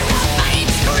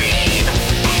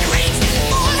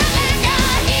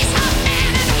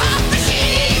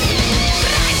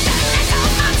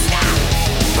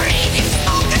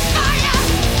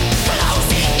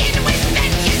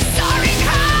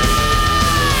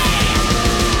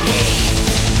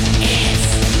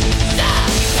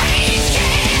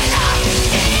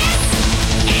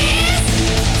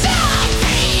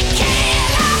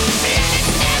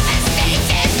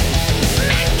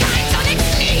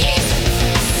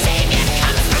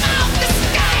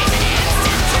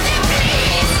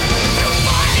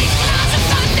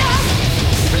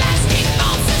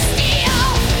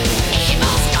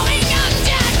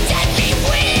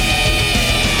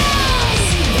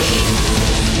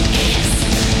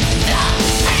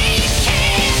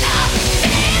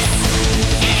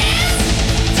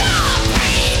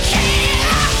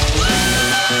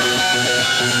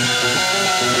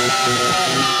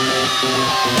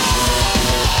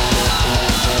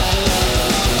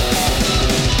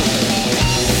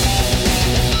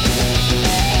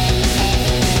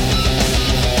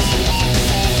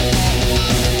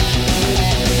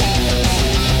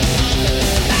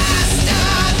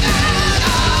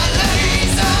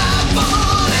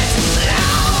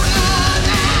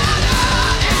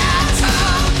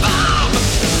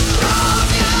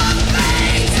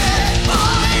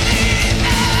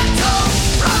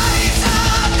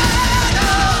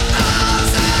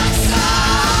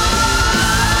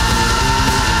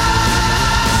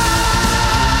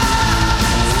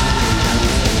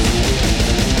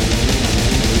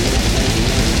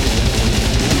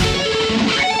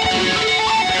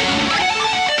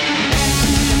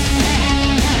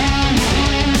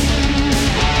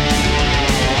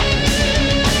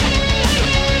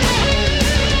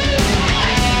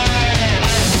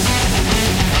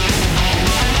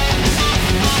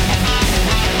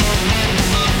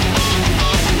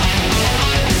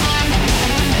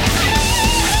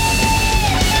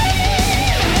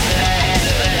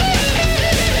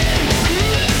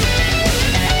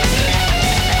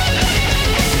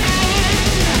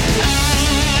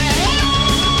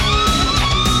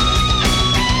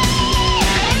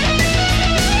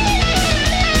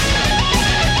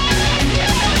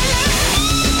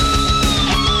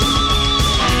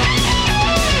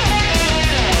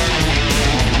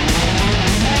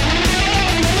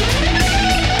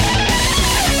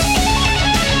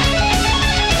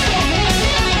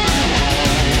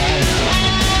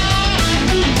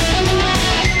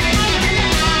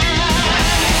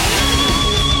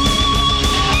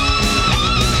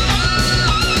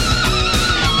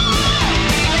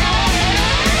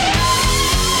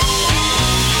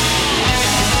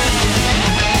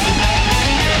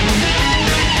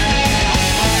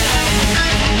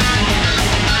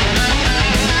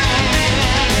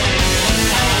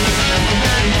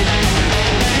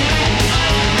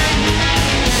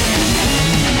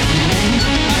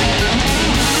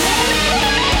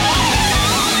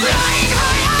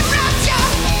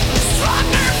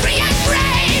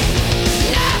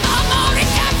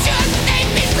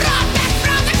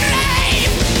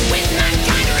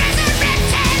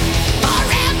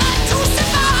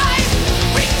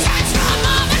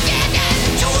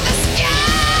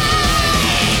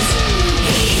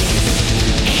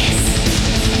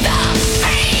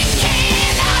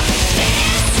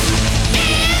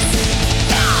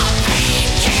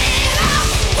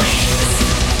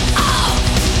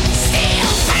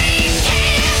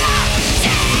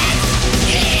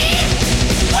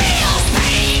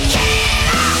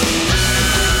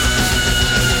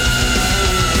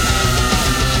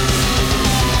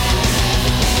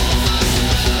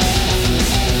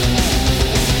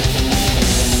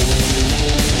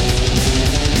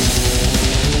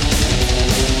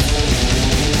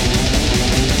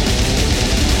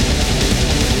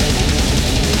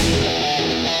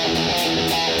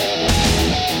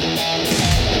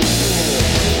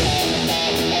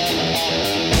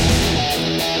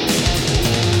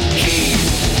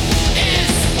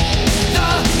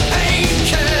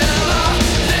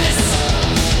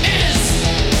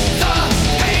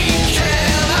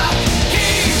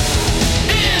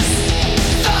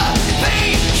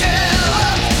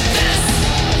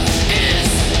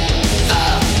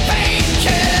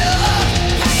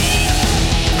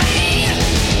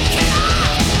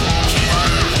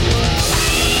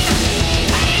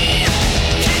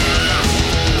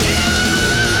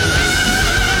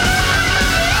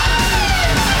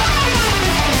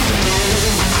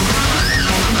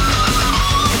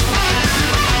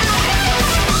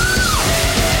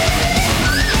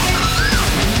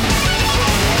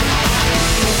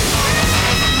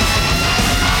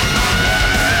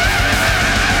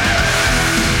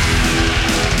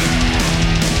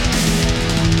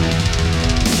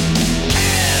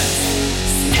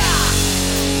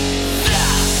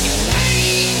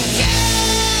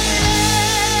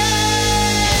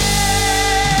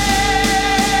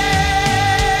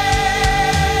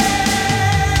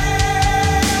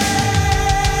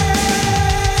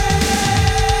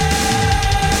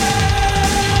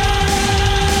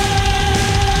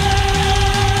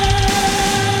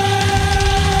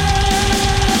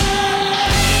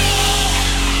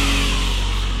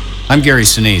 I'm Gary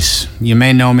Sinise. You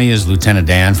may know me as Lieutenant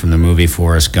Dan from the movie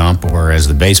Forrest Gump or as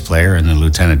the bass player in the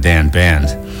Lieutenant Dan Band.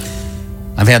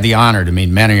 I've had the honor to meet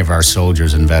many of our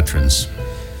soldiers and veterans.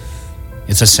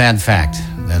 It's a sad fact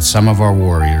that some of our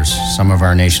warriors, some of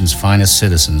our nation's finest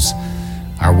citizens,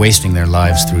 are wasting their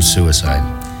lives through suicide.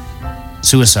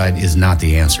 Suicide is not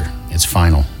the answer. It's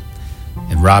final.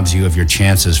 It robs you of your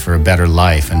chances for a better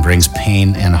life and brings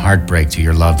pain and heartbreak to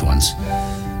your loved ones.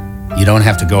 You don't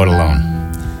have to go it alone.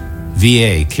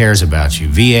 VA cares about you.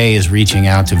 VA is reaching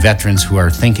out to veterans who are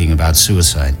thinking about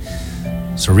suicide.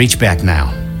 So reach back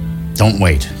now. Don't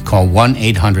wait. Call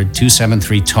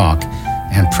 1-800-273-TALK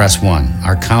and press 1.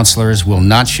 Our counselors will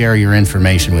not share your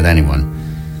information with anyone.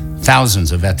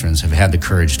 Thousands of veterans have had the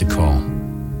courage to call.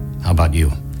 How about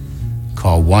you?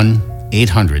 Call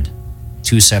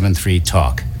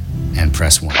 1-800-273-TALK and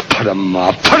press 1. Put 'em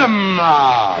up! Put 'em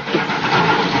up!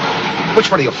 Which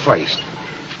one are you first?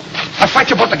 I'll fight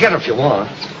you both together if you want.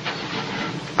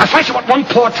 I'll fight you with one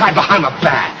paw tied behind my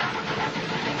back.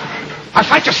 I'll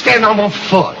fight you standing on one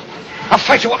foot. I'll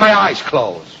fight you with my eyes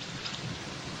closed.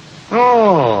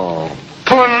 Oh,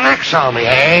 pulling an axe on me,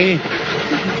 eh?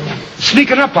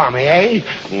 Sneaking up on me, eh?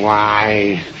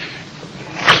 Why?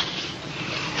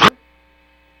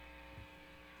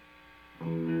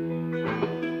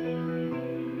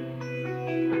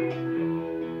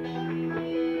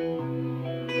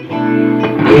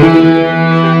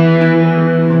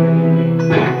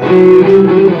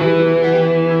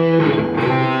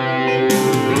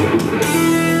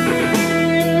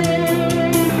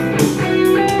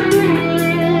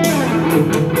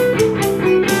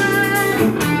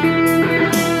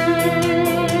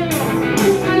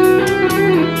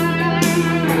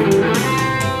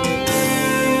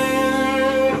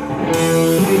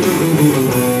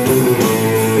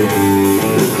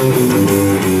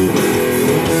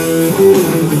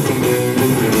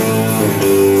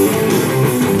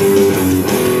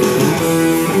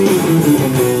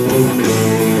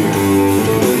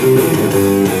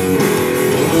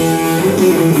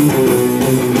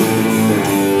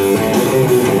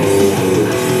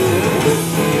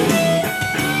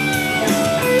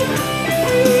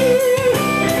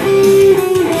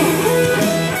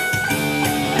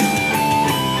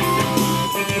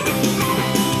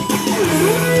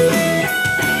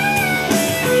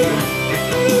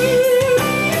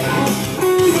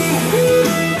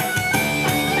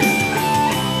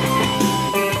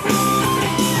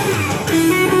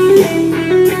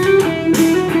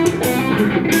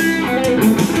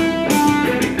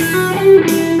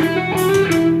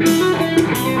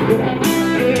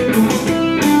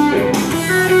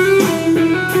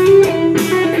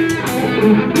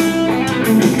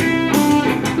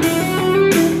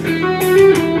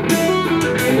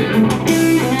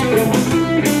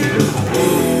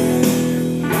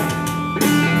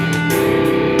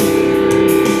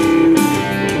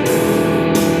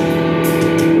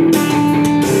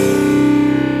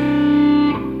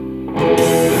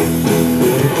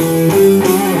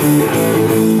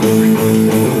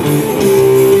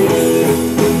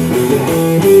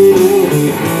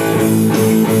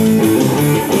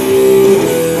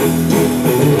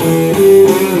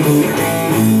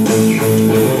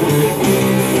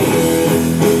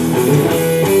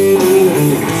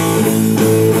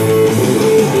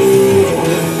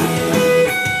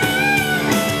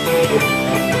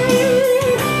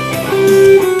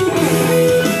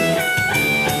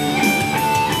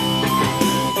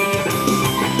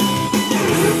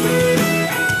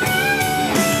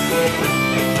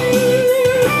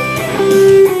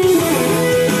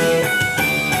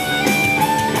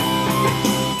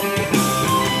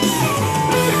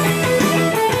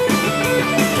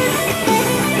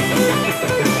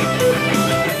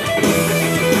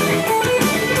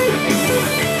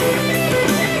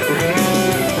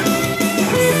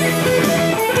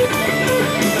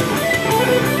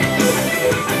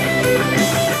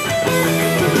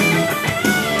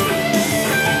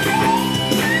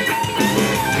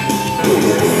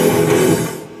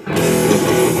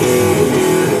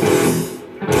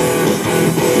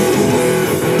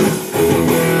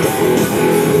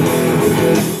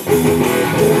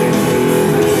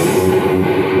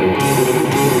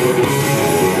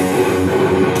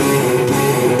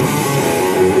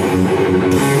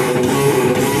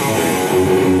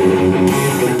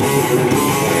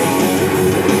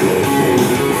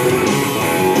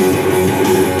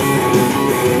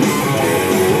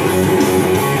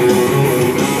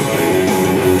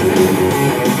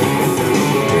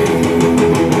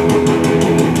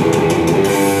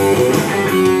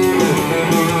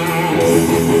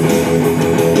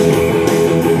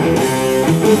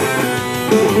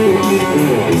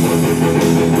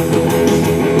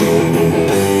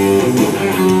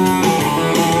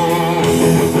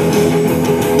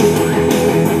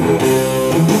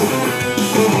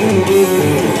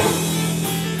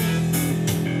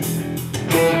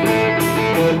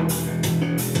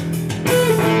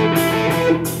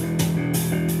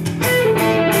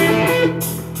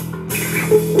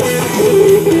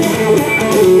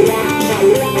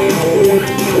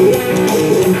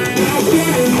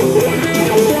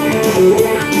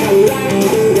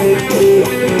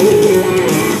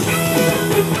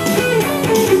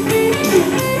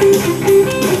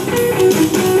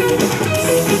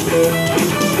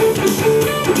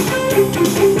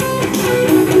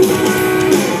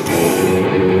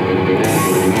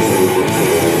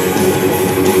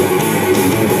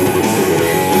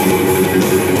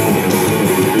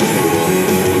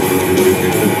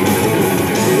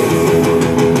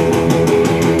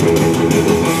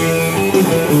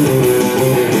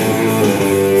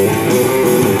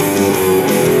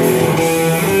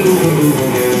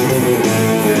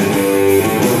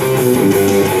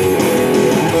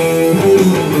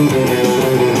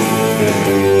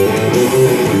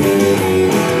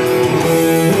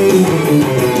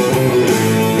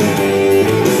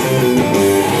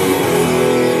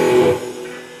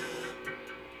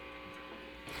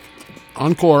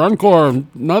 Encore.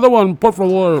 Another one, por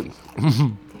favor.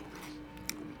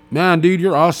 Man, dude,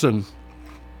 you're awesome.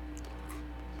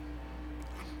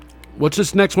 What's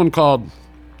this next one called?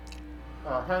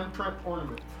 Handprint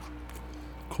Ornament.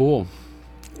 Cool.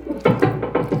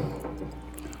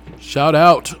 Shout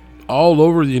out all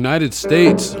over the United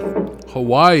States,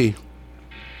 Hawaii.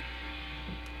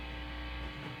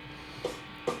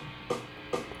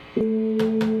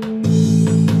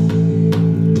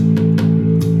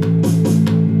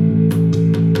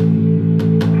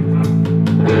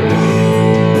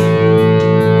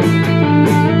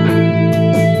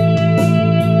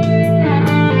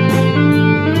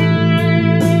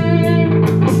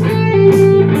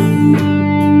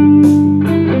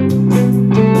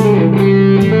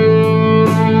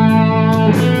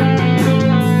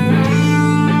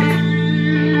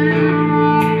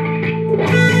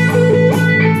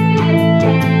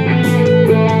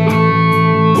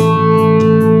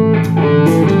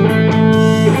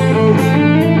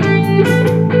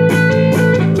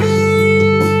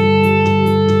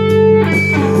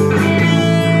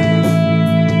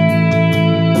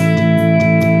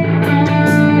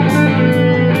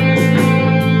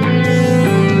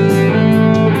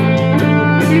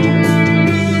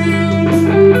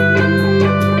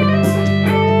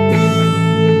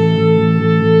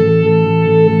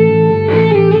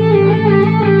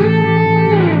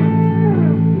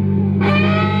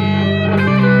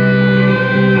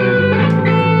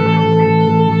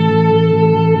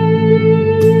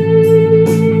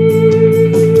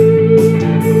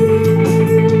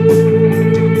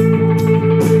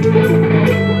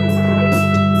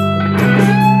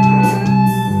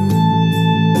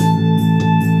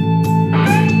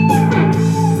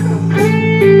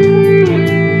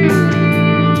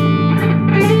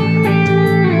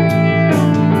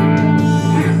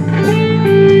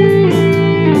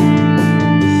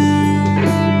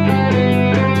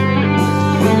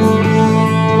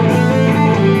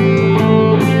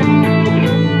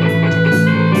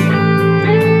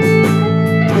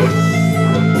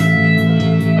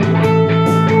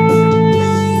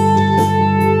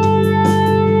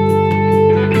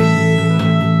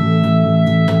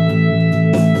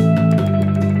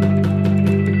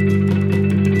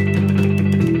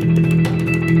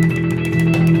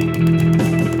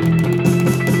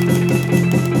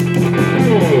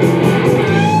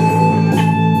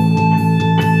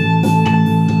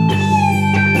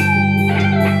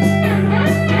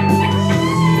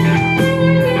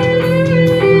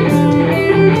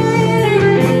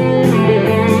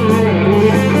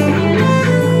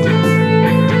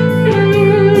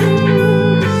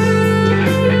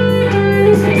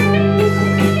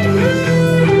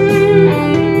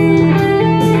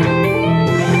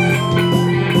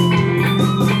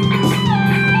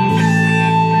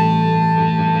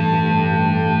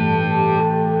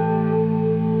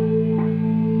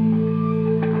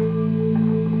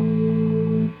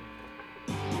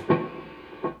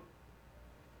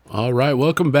 All right,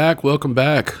 welcome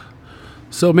back.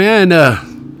 So, man,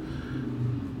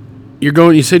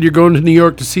 you said you're going to New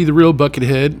York to see the real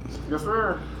Buckethead. Yes,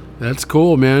 sir. That's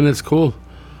cool, man. That's cool.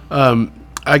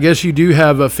 I guess you do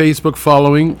have a Facebook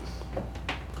following.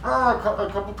 A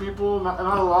couple people, not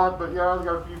a lot, but yeah, I've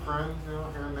got a few friends, here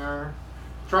and there.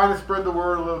 Trying to spread the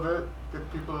word a little bit,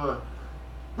 get people to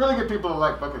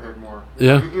like Buckethead more.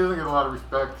 Yeah. He doesn't get a lot of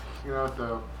respect,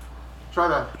 so try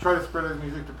to spread his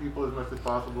music to people as much as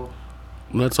possible.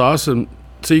 That's awesome.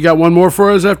 So you got one more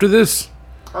for us after this?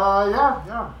 Yeah.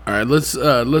 All right,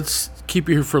 let's keep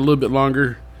you here for a little bit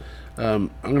longer.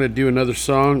 I'm gonna do another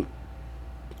song.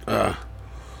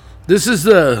 This is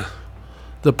the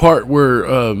part where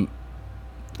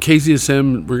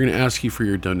KZSM, we're gonna ask you for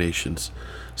your donations.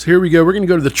 So here we go. We're gonna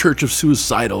go to the Church of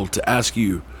Suicidal to ask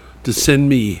you to send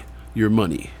me your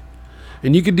money.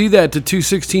 And you can do that to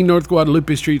 216 North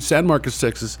Guadalupe Street, San Marcos,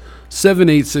 Texas,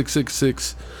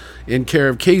 78666, in care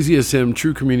of KZSM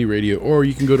True Community Radio. Or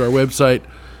you can go to our website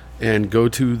and go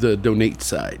to the donate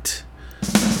site.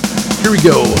 Here we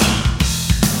go.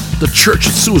 The Church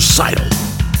of Suicidal.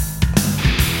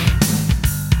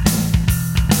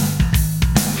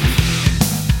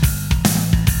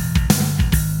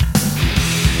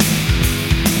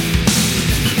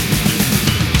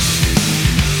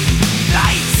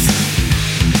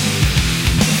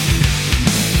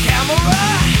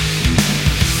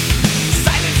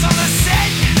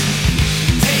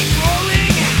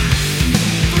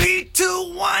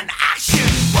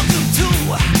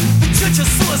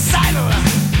 Suicidal,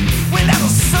 well, that'll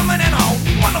summon an all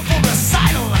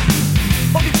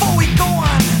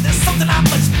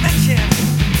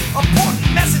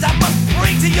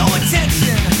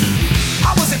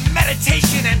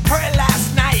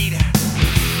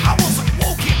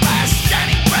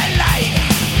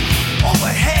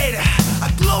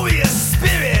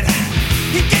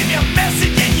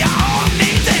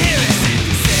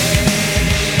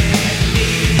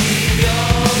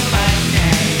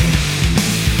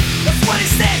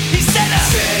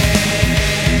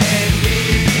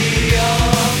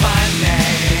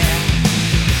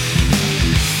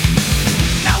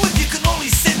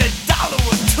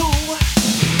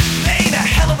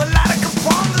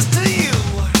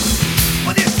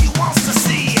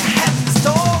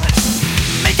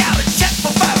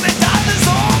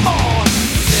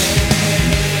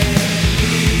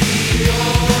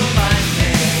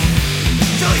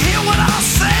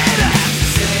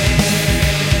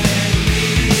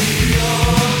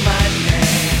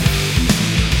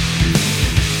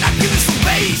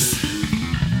face.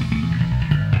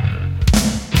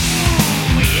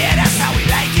 Yeah, that's how we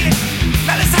like it.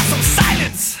 Now let's have some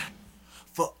silence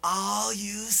for all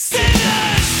you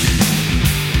sinners.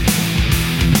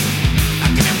 Now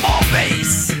give me more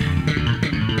bass.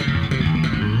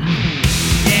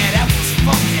 Yeah, that was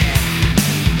funky.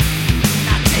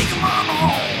 Now take 'em on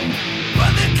home.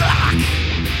 Run the clock.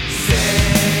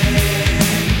 Send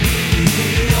me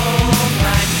your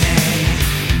money.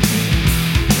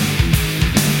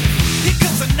 Here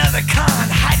comes another con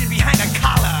hiding behind a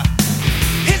collar.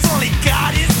 His only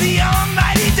god is the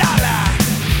almighty dollar.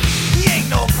 He ain't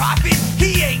no prophet,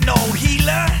 he ain't no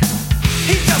healer.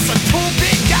 He's just a too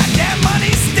big goddamn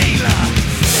money stealer.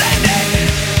 Send it!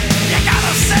 You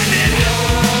gotta send it!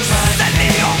 Send me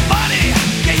your money!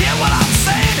 You hear what I'm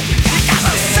saying? You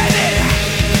gotta send it!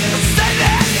 Send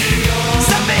it!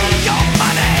 Send me your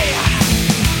money!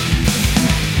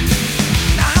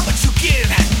 Now how much you give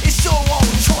is your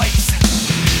own choice.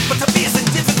 But to me it's the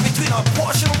difference between a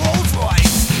Porsche and a Rolls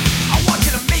Royce. I want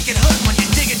you to make it hurt when you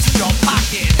dig into your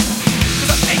pocket. Cause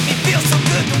it make me feel so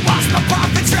good to watch my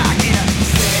profits rocket.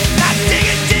 Now dig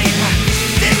it deep,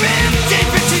 dig real deep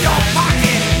into your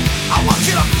pocket. I want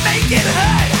you to make it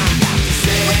hurt.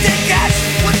 We'll take cash,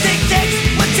 we'll take debts,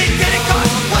 we'll take credit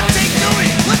cards, we'll take jewelry,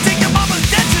 we'll take your mama's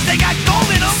dentures, they got gold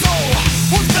in them. So,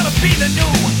 who's gonna be the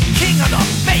new king of the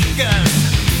fakers?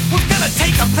 Who's gonna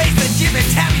take the place of Jim and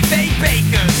Tammy Faye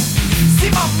Bakers? See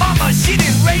my mama, she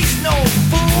didn't raise no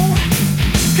fool.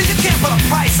 Cause you can't put a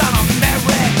price on a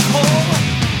miracle.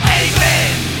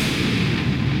 Amen.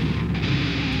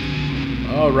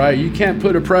 All right, you can't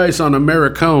put a price on a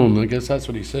Maricone. I guess that's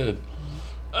what he said.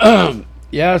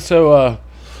 Yeah, so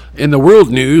in the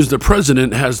world news, the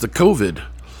president has the COVID.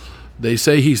 They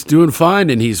say he's doing fine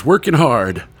and he's working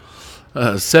hard.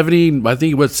 70, I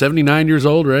think, 79 years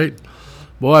old, right?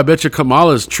 Boy, I bet you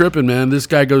Kamala's tripping, man. This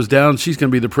guy goes down, she's going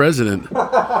to be the president.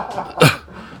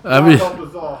 I mean,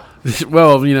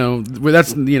 well, you know,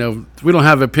 that's, you know, we don't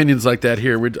have opinions like that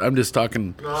here. I'm just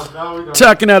talking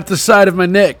out the side of my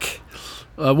neck.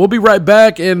 We'll be right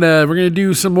back, and we're going to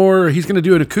do some more. He's going to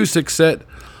do an acoustic set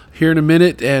here in a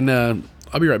minute, and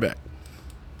I'll be right back.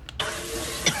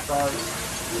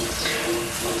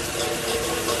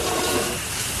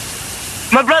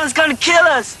 My brother's gonna kill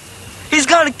us. He's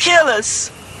gonna kill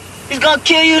us. He's gonna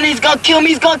kill you and he's gonna kill me.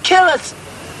 He's gonna kill us.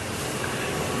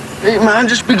 Hey, man,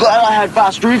 just be glad I had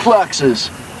fast reflexes.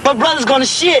 My brother's gonna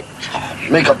shit.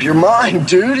 Make up your mind,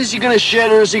 dude. Is he gonna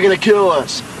shit or is he gonna kill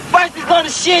us? First he's gonna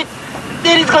shit,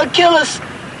 then he's gonna kill us.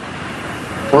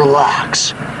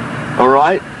 Relax. All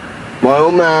right? My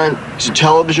old man is a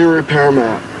television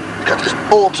repairman. He's got this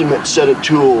ultimate set of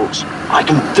tools. I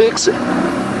can fix it.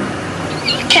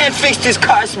 You can't fix this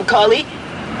car, Macaulay.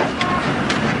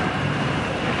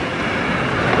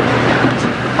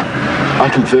 I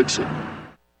can fix it.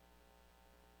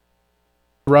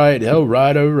 Right, all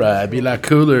right. Be like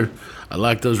cooler. I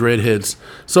like those redheads.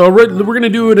 So we're gonna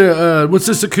do it. What's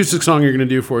this acoustic song you're gonna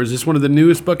do for? Is this one of the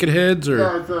newest Bucketheads, or?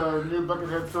 Yeah, it's a new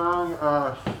Buckethead song.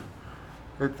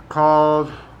 It's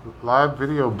called Live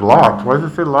Video Blocked. Why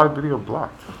does it say Live Video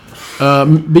Blocked?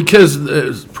 Because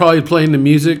it's probably playing the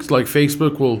music, like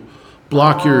Facebook will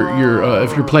block your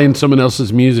if you're playing someone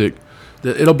else's music,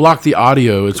 it'll block the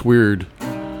audio. It's weird.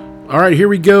 All right, here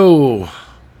we go.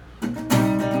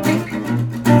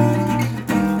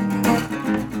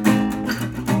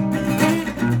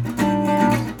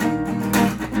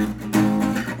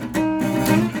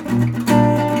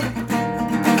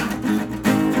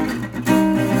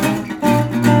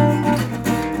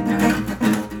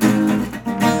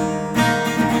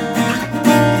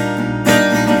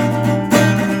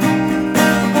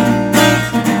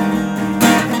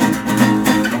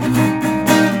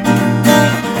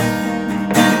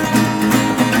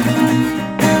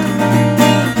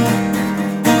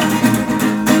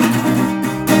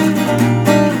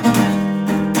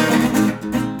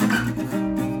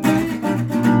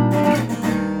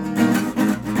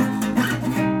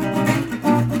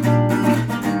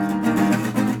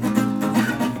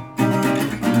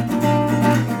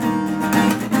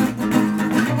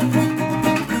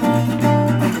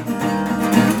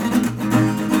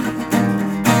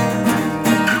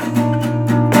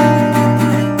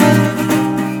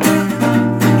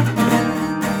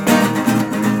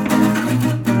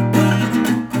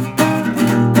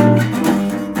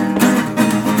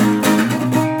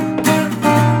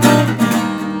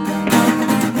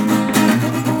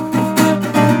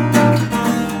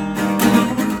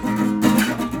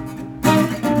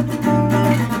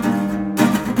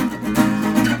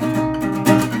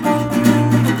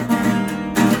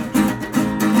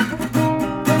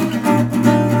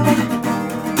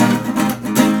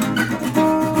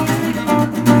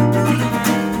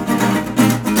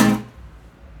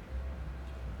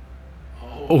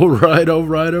 All right. We'll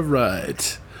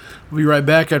be right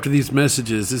back after these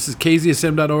messages. This is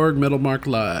KZSM.org, Metal Mark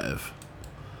Live.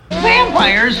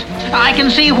 Vampires? I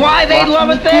can see why they'd love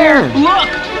it there. Look!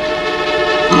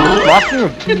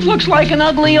 It looks like an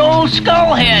ugly old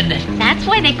skull head. That's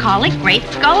why they call it Great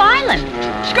Skull Island.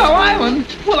 Skull Island?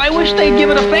 Well, I wish they'd give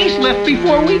it a facelift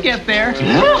before we get there.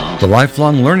 The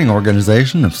Lifelong Learning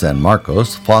Organization of San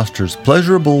Marcos fosters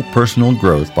pleasurable personal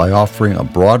growth by offering a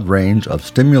broad range of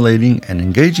stimulating and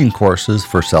engaging courses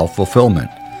for self-fulfillment.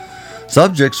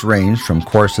 Subjects range from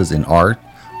courses in art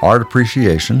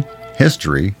appreciation,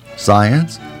 history,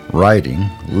 science, writing,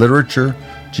 literature,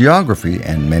 geography,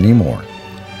 and many more.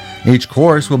 Each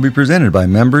course will be presented by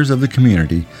members of the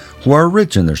community who are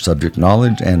rich in their subject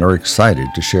knowledge and are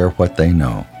excited to share what they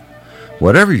know.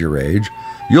 Whatever your age,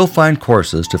 you'll find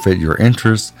courses to fit your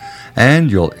interests,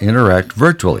 and you'll interact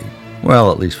virtually,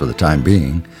 well, at least for the time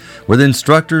being, with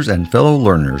instructors and fellow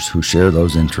learners who share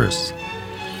those interests.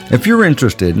 If you're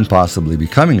interested in possibly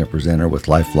becoming a presenter with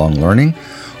Lifelong Learning,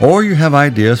 or you have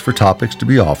ideas for topics to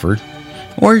be offered,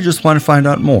 or you just want to find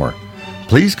out more,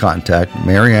 please contact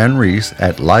Marianne Reese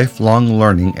at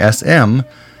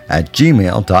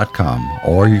lifelonglearningsm@gmail.com,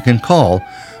 or you can call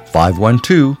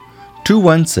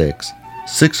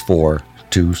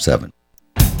 512-216-6427.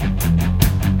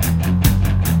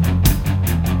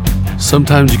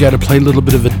 Sometimes you got to play a little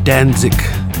bit of a Danzig.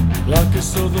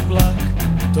 Blackest of the black,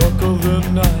 dark of the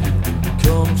night,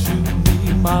 come to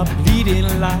me, my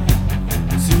bleeding light.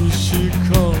 See she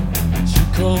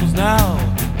comes now,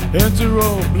 enter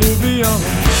oblivion.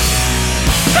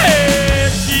 Hey,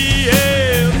 she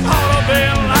is all of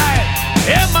their light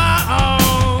in my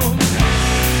arms.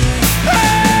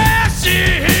 Hey,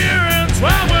 she here in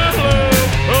 12 with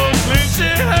love, oh,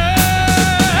 cliche hands.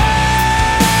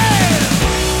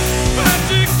 When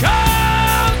she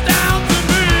comes down to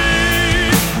me,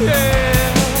 yeah.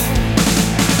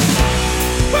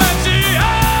 When she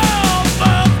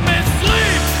offers me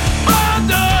sleep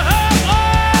under her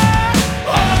black,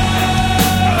 under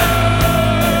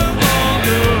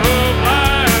her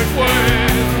black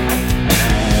wings.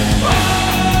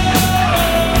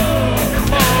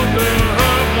 Under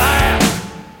her black.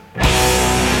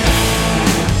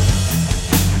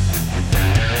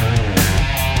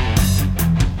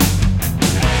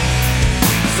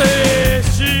 Say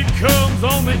she comes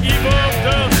on the eve of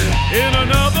death in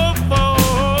another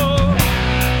fall.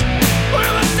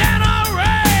 With a shadow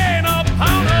rain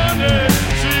upon her neck,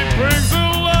 she brings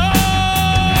her love.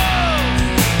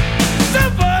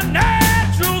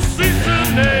 Supernatural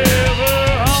season never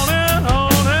on and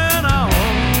on and on.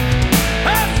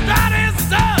 Her stride is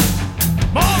such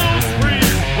mortal free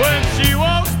when she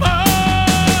walks by.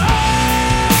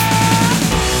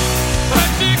 When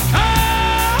she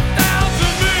comes down to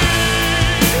me,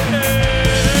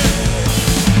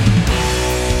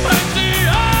 when she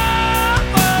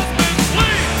offers me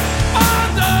sleep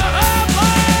under her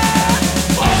black,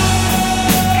 under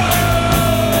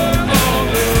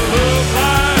her black wing, under her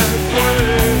black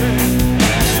wing,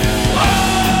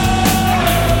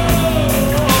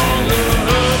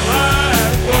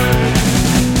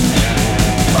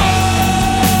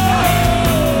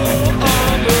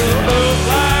 her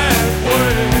black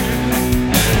wing,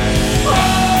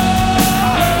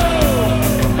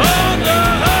 under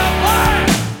her black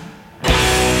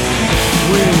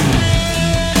wing.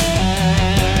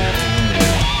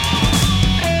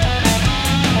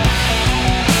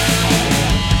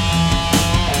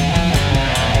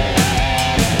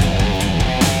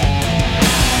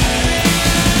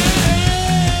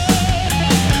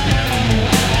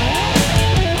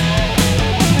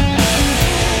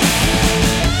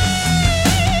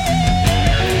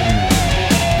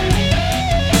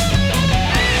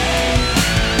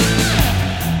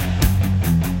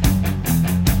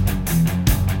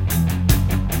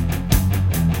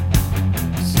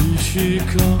 See she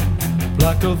come,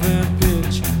 blacker than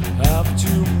pitch. Have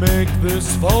to make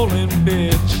this falling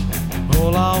bitch.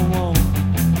 All I want,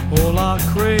 all I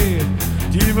crave,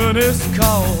 demon is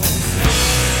called.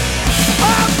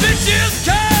 Our bitches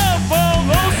come for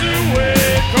those who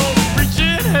wait, cause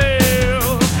preaching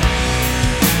hell.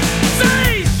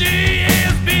 Say she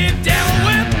is being dealt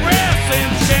with breath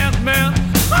enchantment.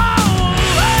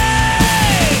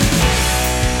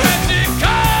 When she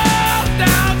comes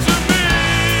down to me,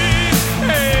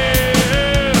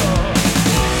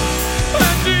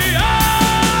 when she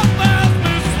offers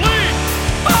me sleep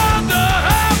under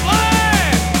her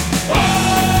black, under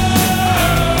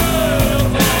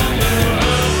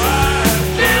her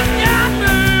black.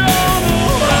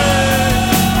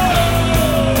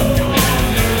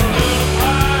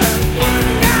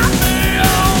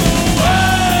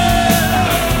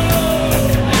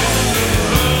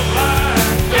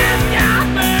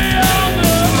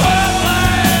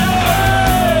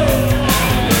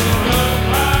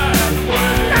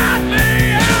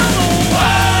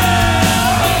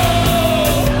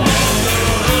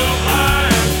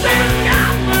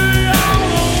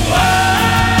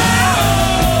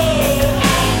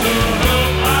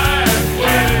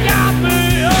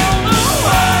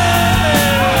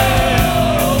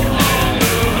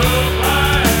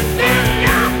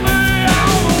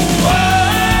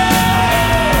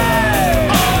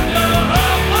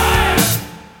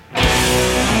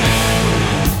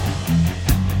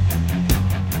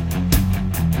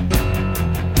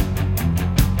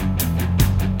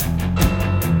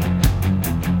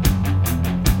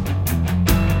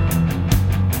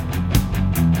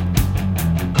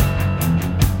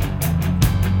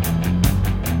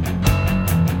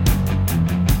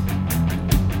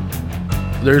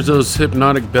 There's those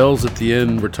hypnotic bells at the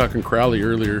end. We're talking Crowley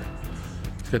earlier.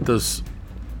 It's got those,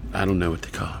 I don't know what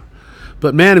they call it.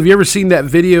 But man, have you ever seen that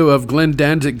video of Glenn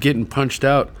Danzig getting punched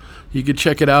out? You could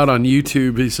check it out on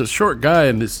YouTube. He's a short guy,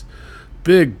 and this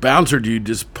big bouncer dude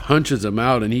just punches him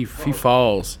out, and he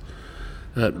falls.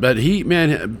 But he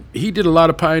did a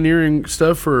lot of pioneering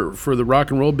stuff for the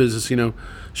rock and roll business. You know,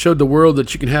 showed the world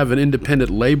that you can have an independent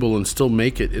label and still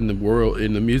make it in the world,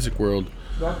 in the music world.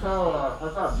 That's how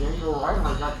Django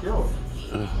Reinhardt got killed.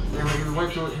 He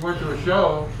went to a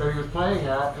show that he was playing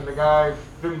at, and the guy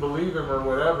didn't believe him or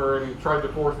whatever, and he tried to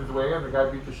force his way in. The guy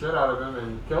beat the shit out of him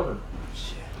and killed him.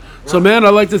 So, man, I'd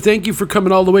like to thank you for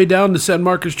coming all the way down to San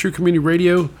Marcos True Community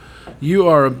Radio. You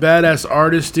are a badass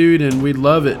artist, dude, and we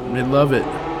love it. We love it.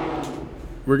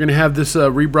 We're going to have this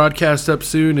rebroadcast up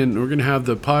soon, and we're going to have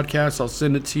the podcast. I'll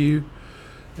send it to you.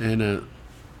 And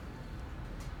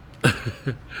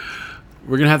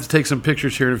we're going to have to take some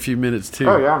pictures here in a few minutes, too.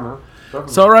 Oh, yeah, man. Definitely.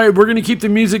 It's all right. We're going to keep the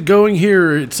music going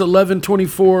here. It's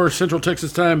 11:24 Central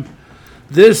Texas time.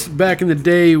 This, back in the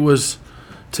day, was,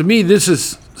 to me, this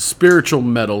is spiritual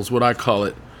metal is what I call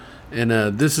it. And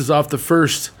this is off the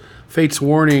first Fates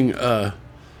Warning, the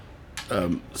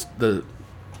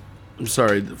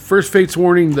first Fates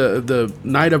Warning, the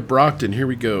Night of Brockton. Here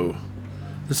we go.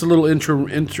 This is a little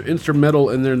instrumental,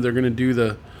 and then they're going to do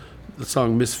the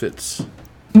song Misfits.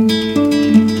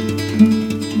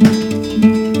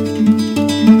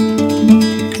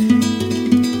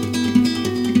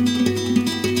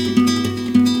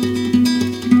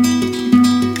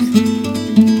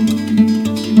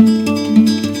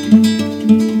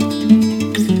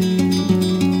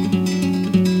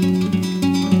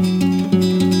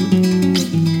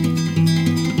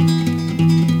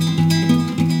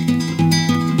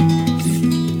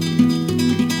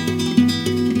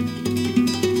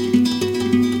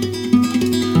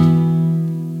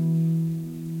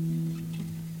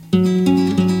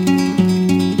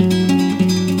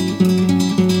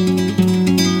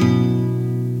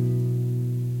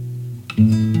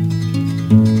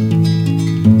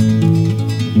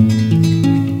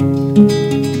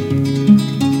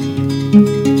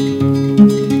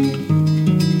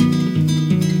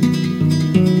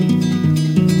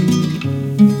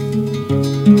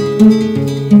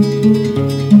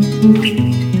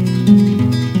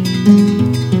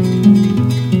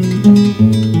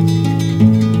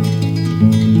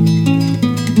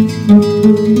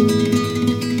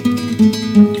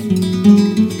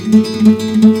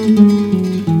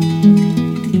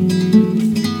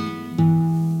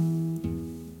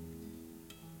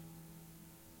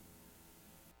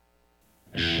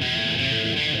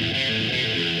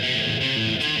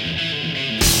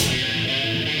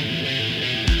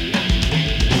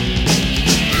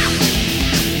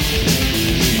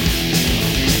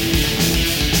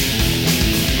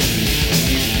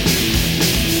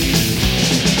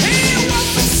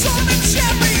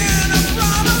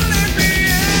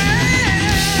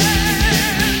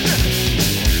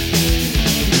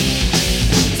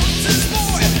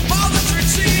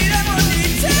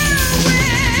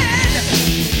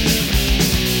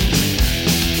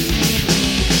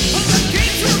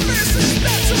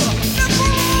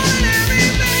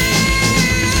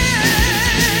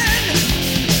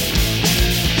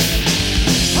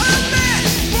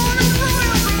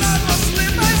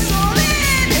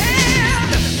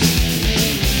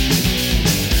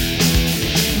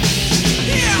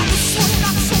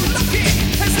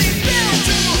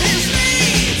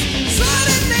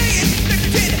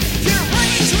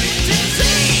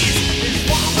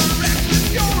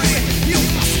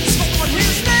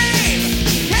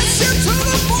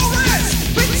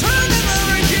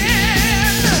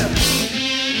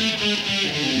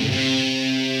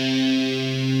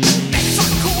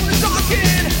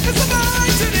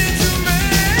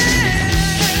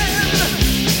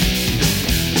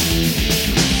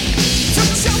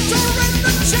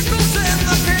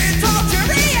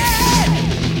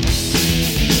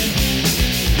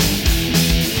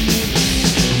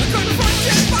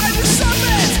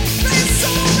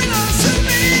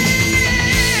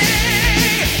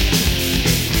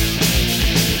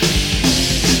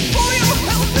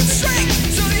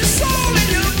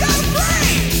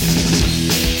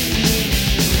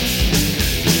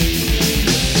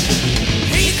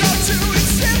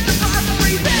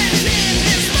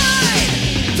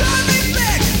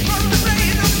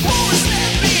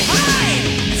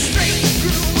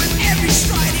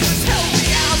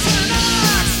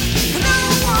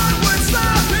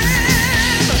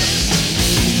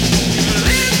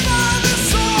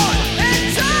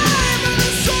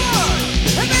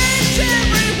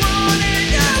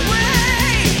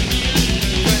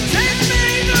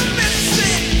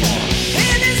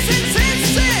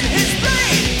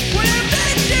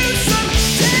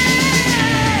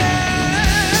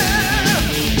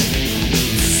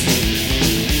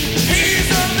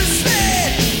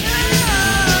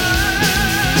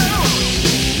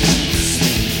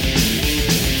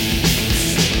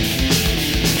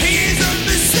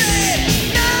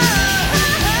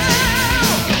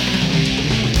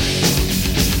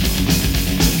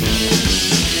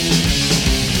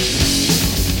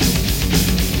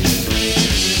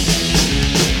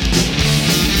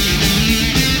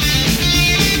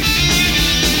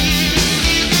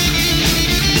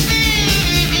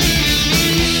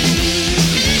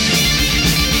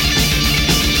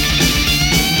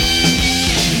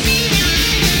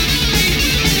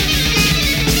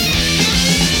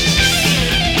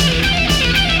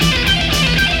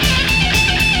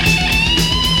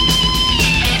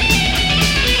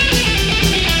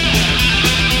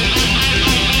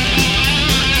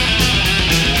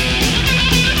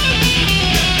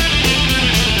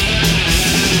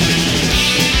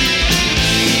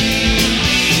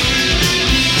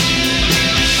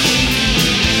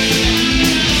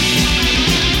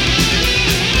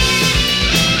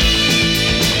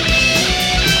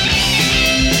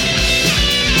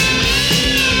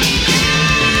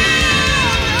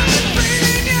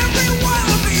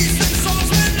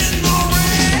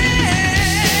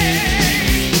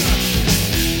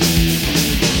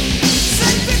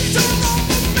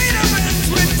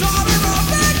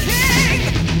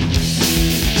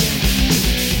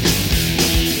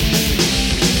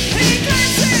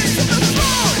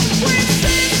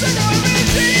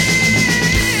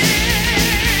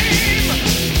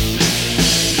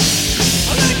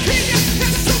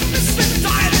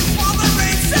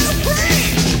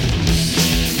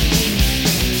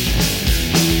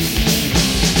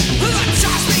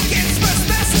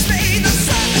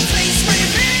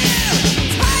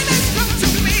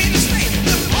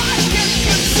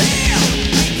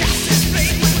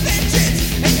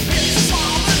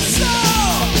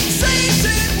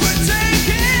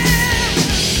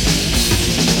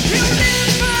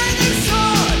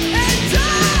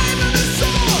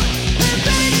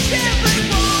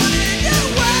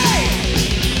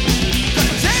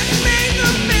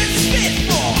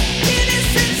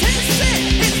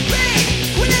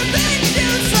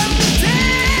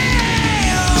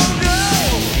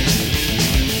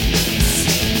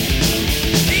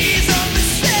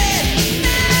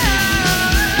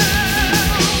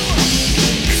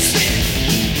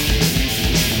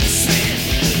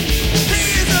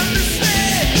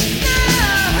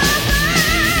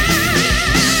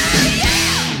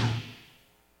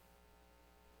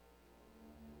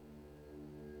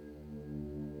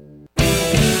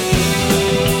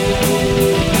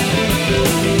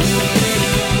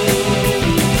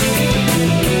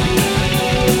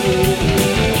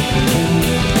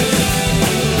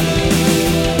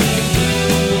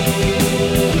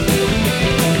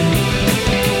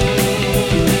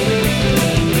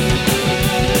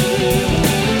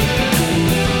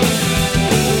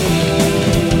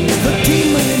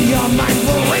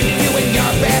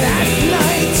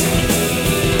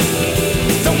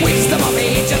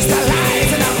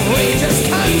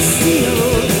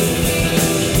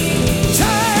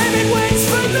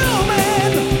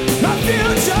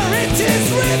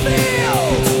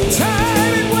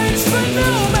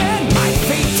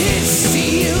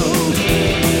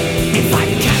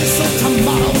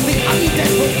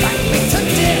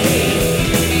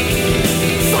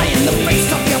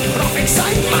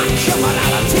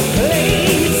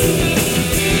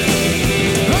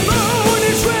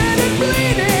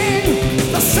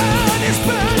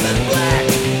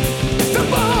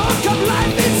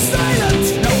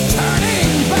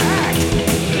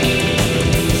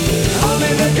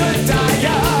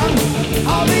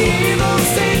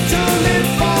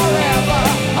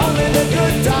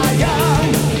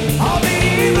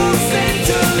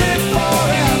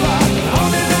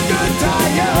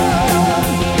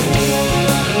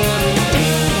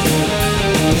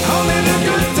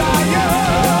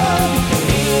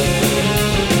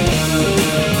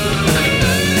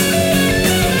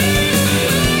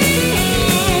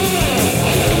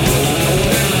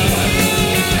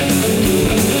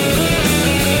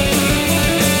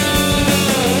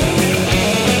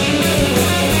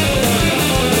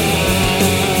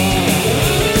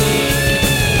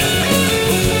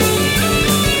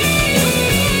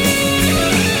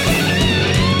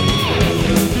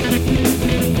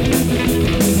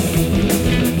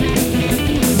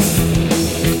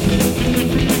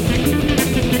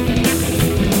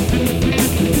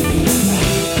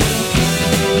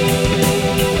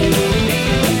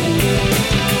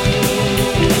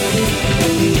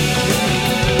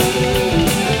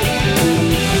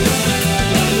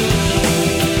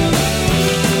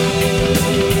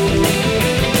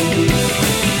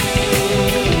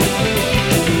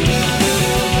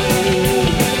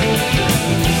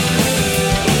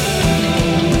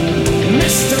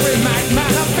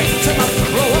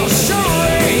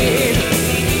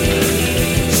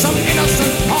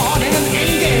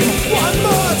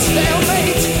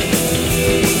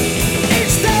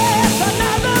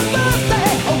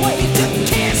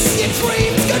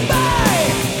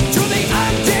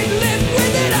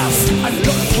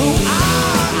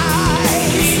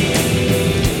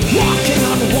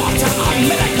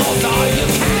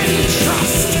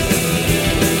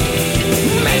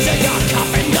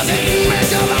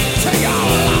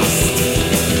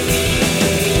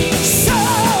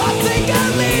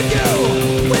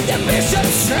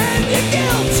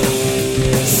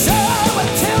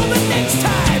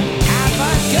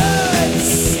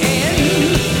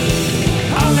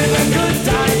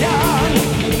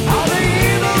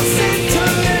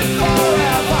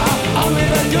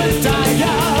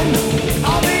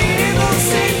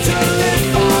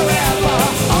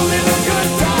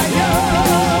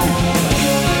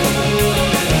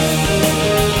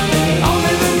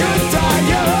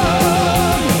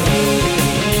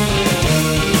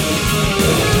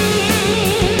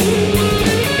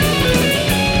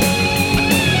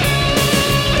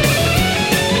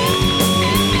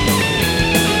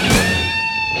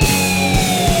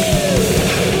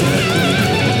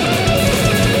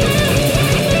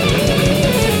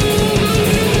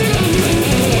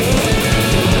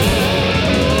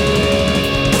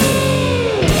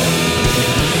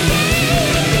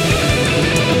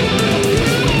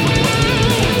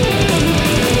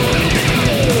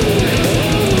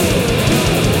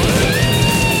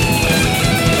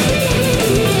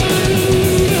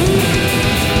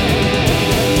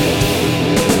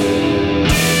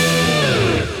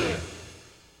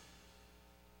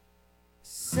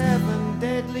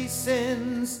 deadly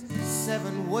sins,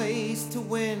 7 ways to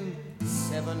win,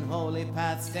 7 holy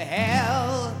paths to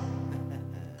hell.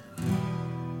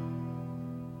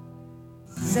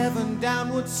 7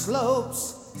 downward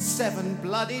slopes, 7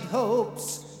 bloodied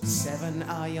hopes, 7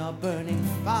 are your burning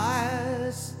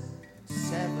fires,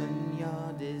 7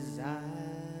 your desires.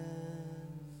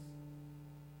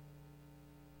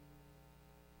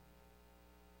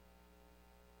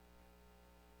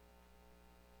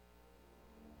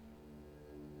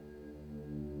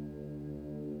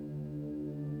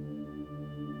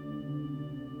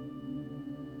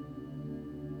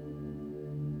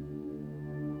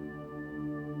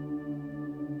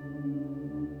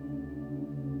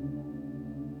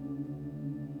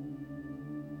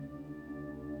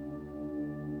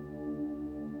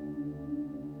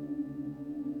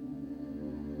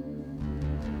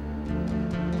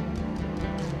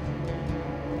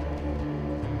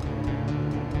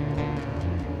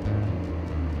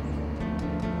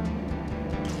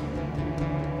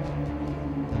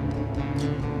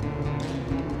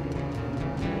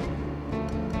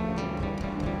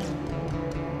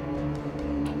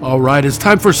 All right, it's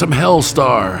time for some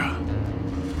Hellstar.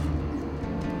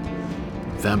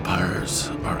 Vampires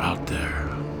are out there.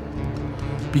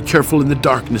 Be careful in the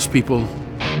darkness, people.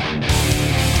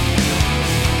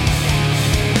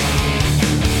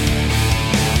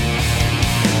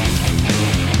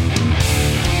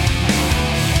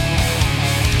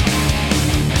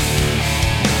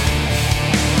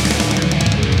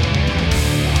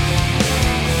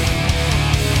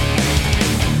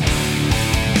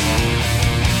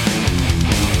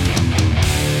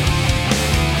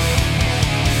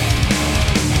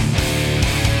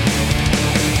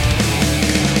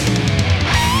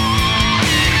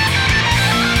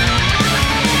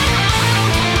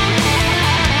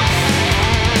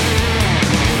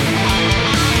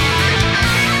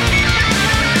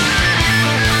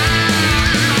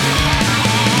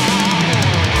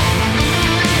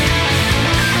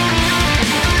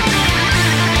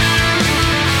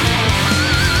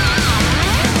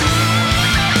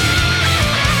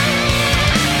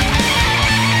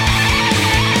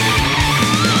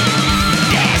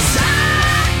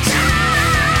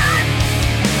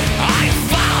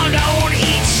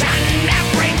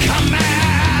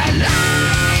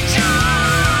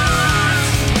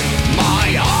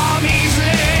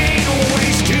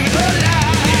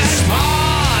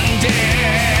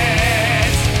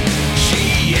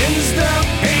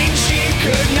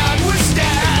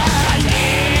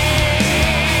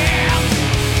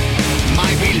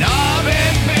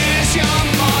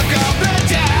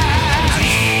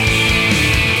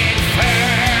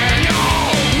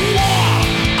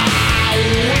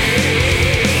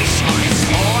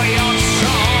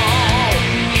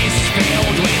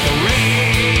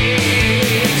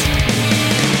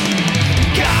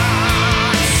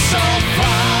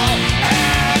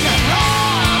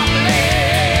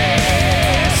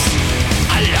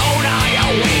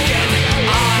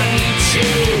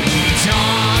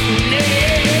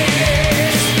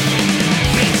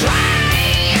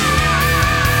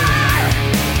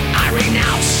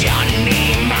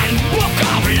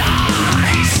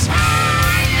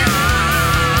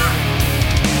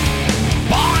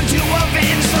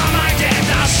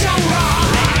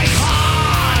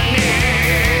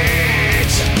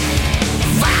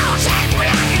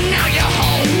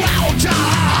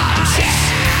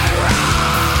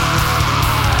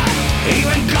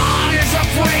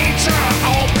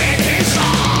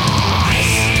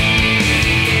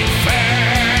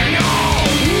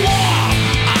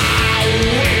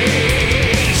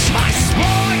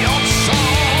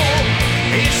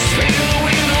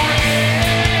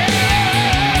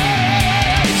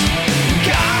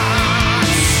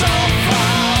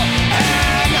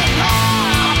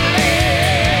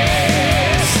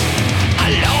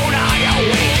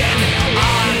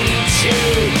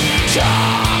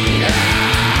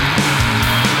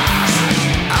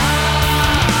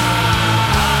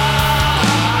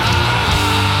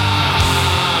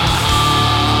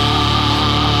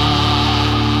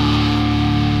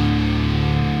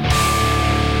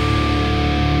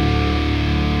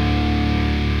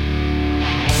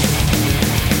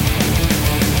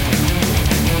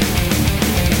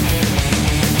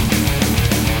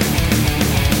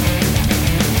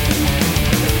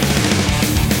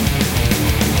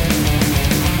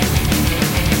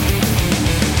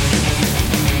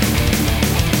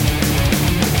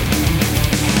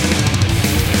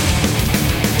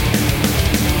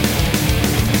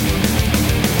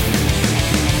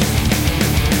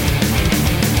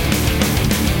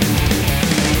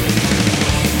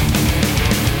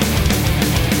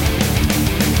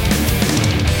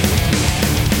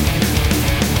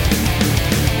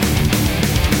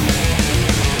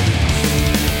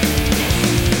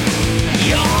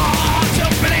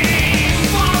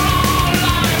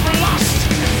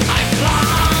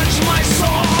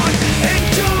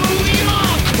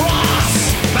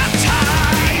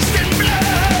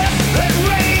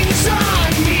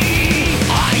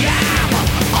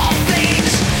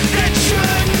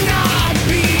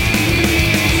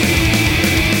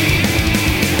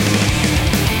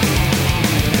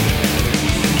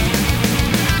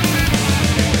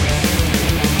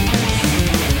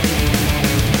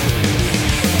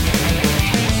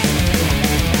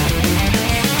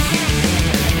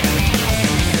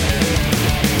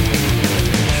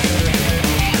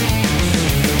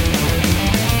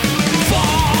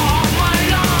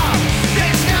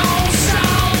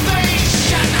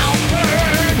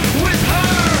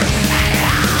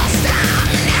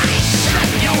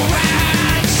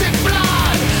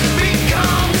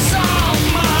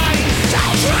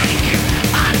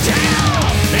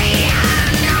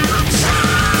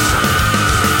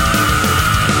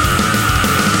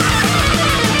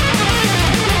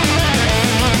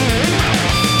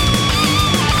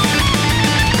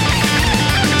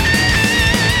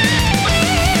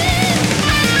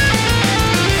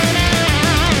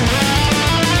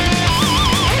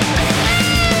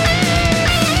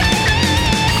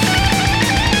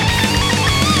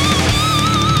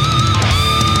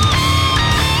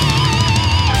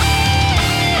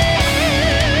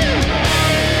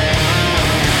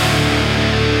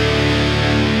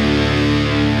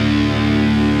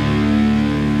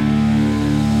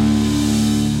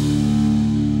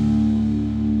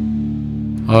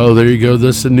 Oh, there you go.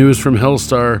 That's the newest from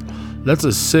Hellstar. That's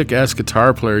a sick-ass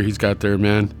guitar player he's got there,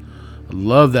 man. I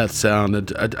love that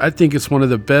sound. I think it's one of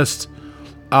the best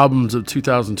albums of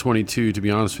 2022, to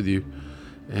be honest with you.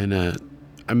 And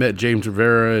I met James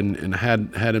Rivera and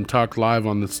had him talk live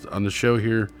on the show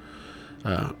here.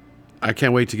 I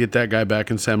can't wait to get that guy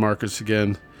back in San Marcos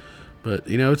again. But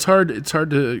it's hard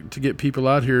to get people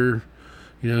out here.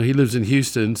 He lives in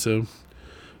Houston, so.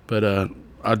 But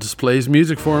I'll just play his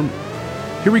music for him.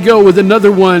 Here we go with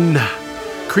another one.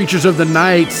 Creatures of the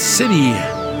Night, City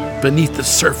Beneath the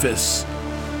Surface.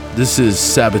 This is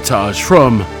Sabotage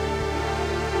from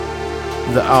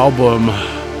the album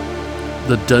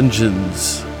The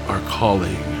Dungeons Are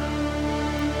Calling.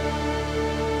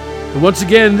 And once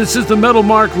again, this is the Metal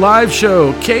Mark live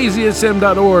show,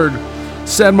 KZSM.org,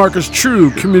 San Marcos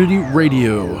True Community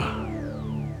Radio.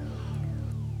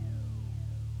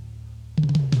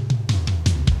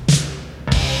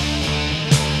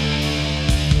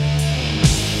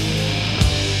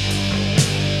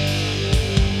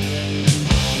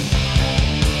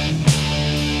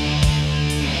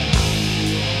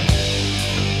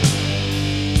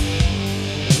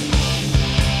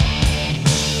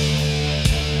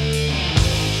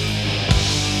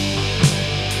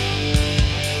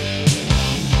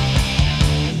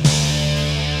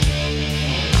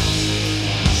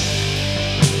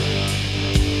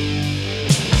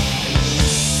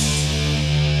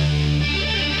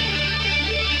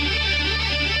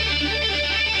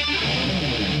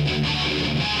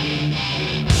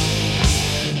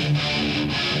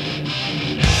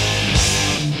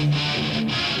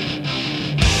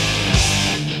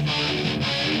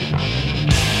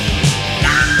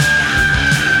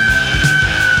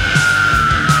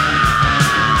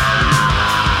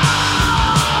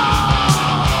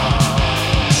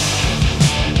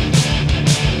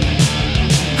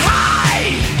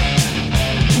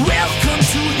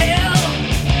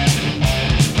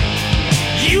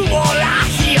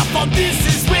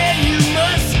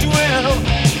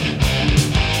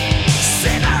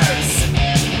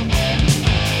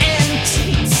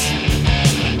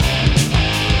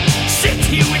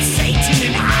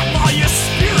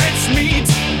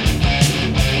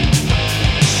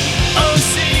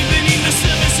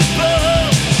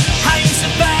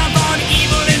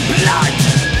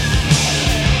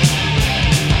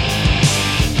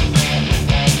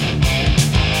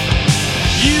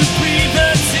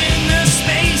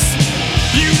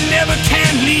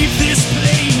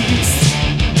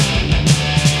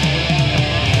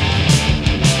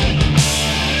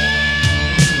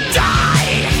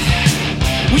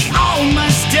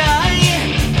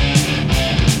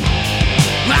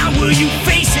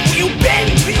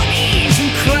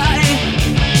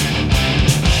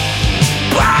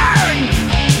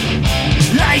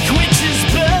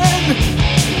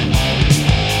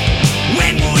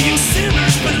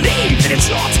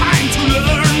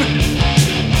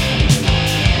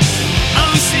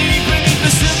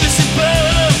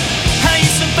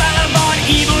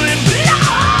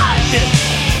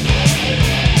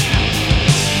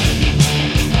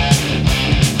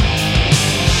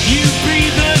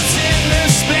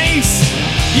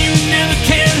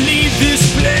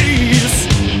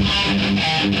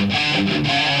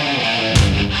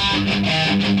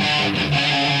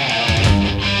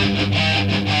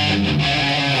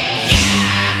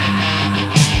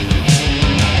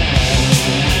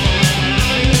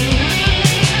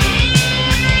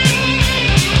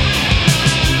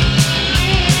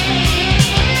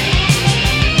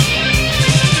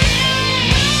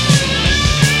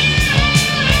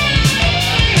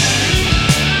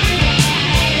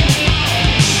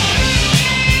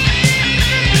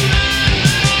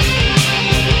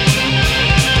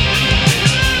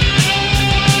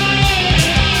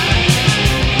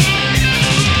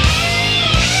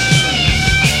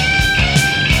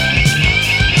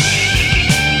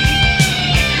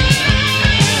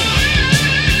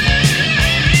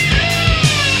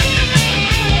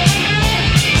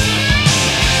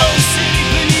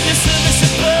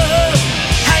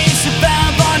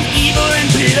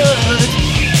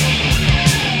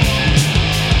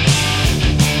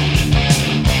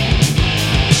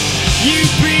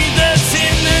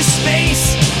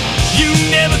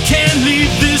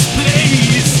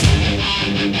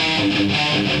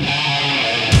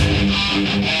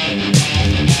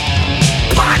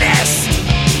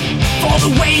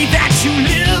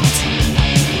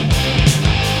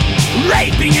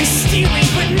 Raping and stealing,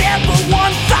 but never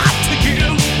one thought to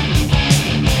give.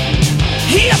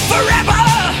 Here forever,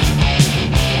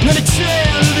 not a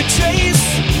trail of the chase.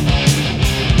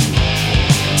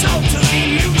 Total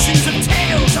illusions of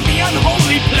tales of the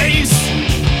unholy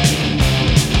place.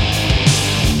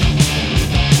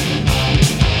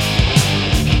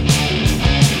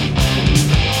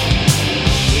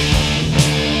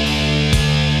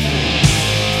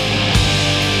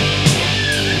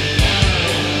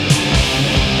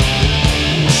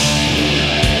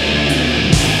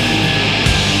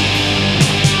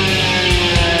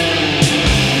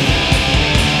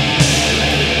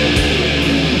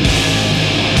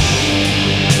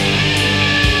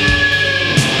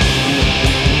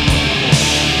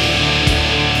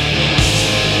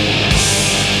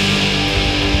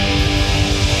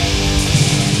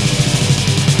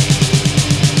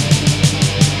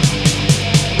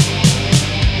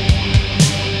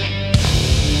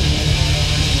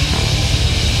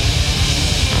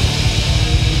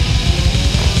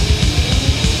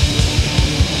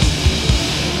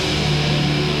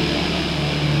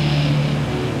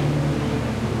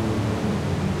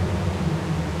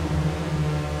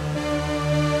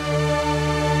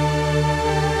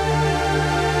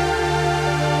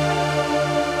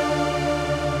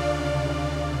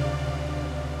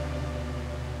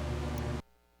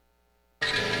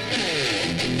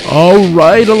 All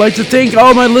right, I'd like to thank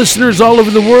all my listeners all over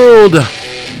the world.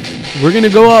 We're going to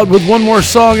go out with one more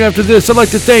song after this. I'd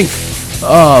like to thank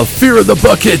Fear of the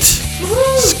Bucket.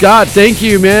 Scott, thank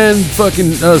you, man.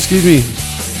 Excuse me.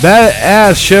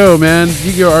 Badass show, man.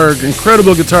 You are an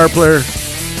incredible guitar player.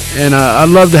 And I'd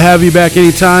love to have you back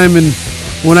anytime. And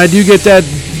when I do get that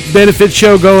benefit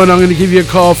show going, I'm going to give you a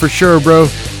call for sure, bro.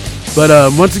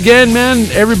 But once again, man,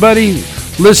 everybody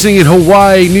listening in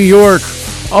Hawaii, New York,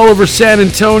 all over San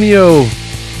Antonio,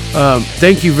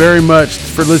 thank you very much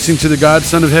for listening to the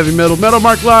Godson of Heavy Metal, Metal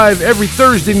Mark Live, every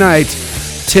Thursday night,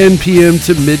 10 p.m.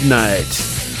 to midnight.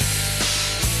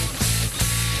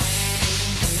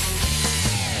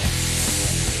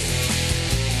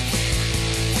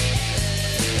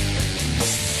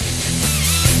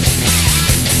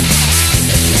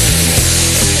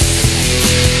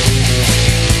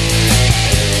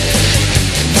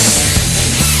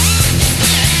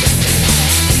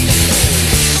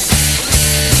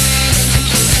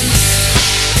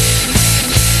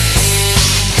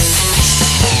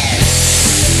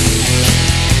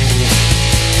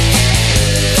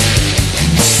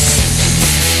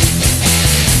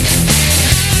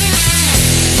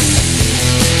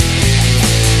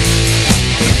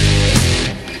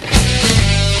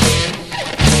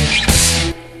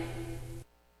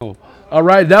 All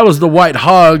right, that was the White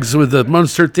Hogs with the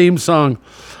Munster theme song.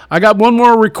 I got one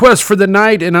more request for the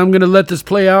night, and I'm going to let this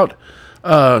play out.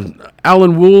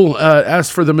 Alan Wool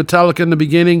asked for the Metallica in the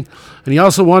beginning, and he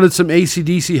also wanted some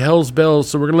AC/DC Hell's Bells,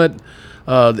 so we're going to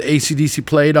let the AC/DC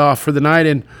play it off for the night.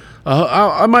 And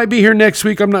I might be here next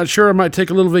week. I'm not sure. I might take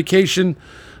a little vacation,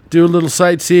 do a little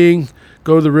sightseeing,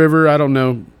 go to the river. I don't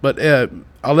know. But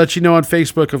I'll let you know on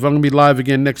Facebook if I'm going to be live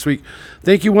again next week.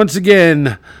 Thank you once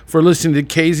again for listening to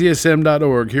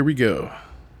KZSM.org. Here we go.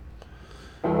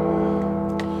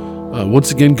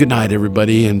 Once again, good night,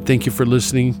 everybody, and thank you for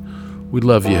listening. We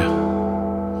love you.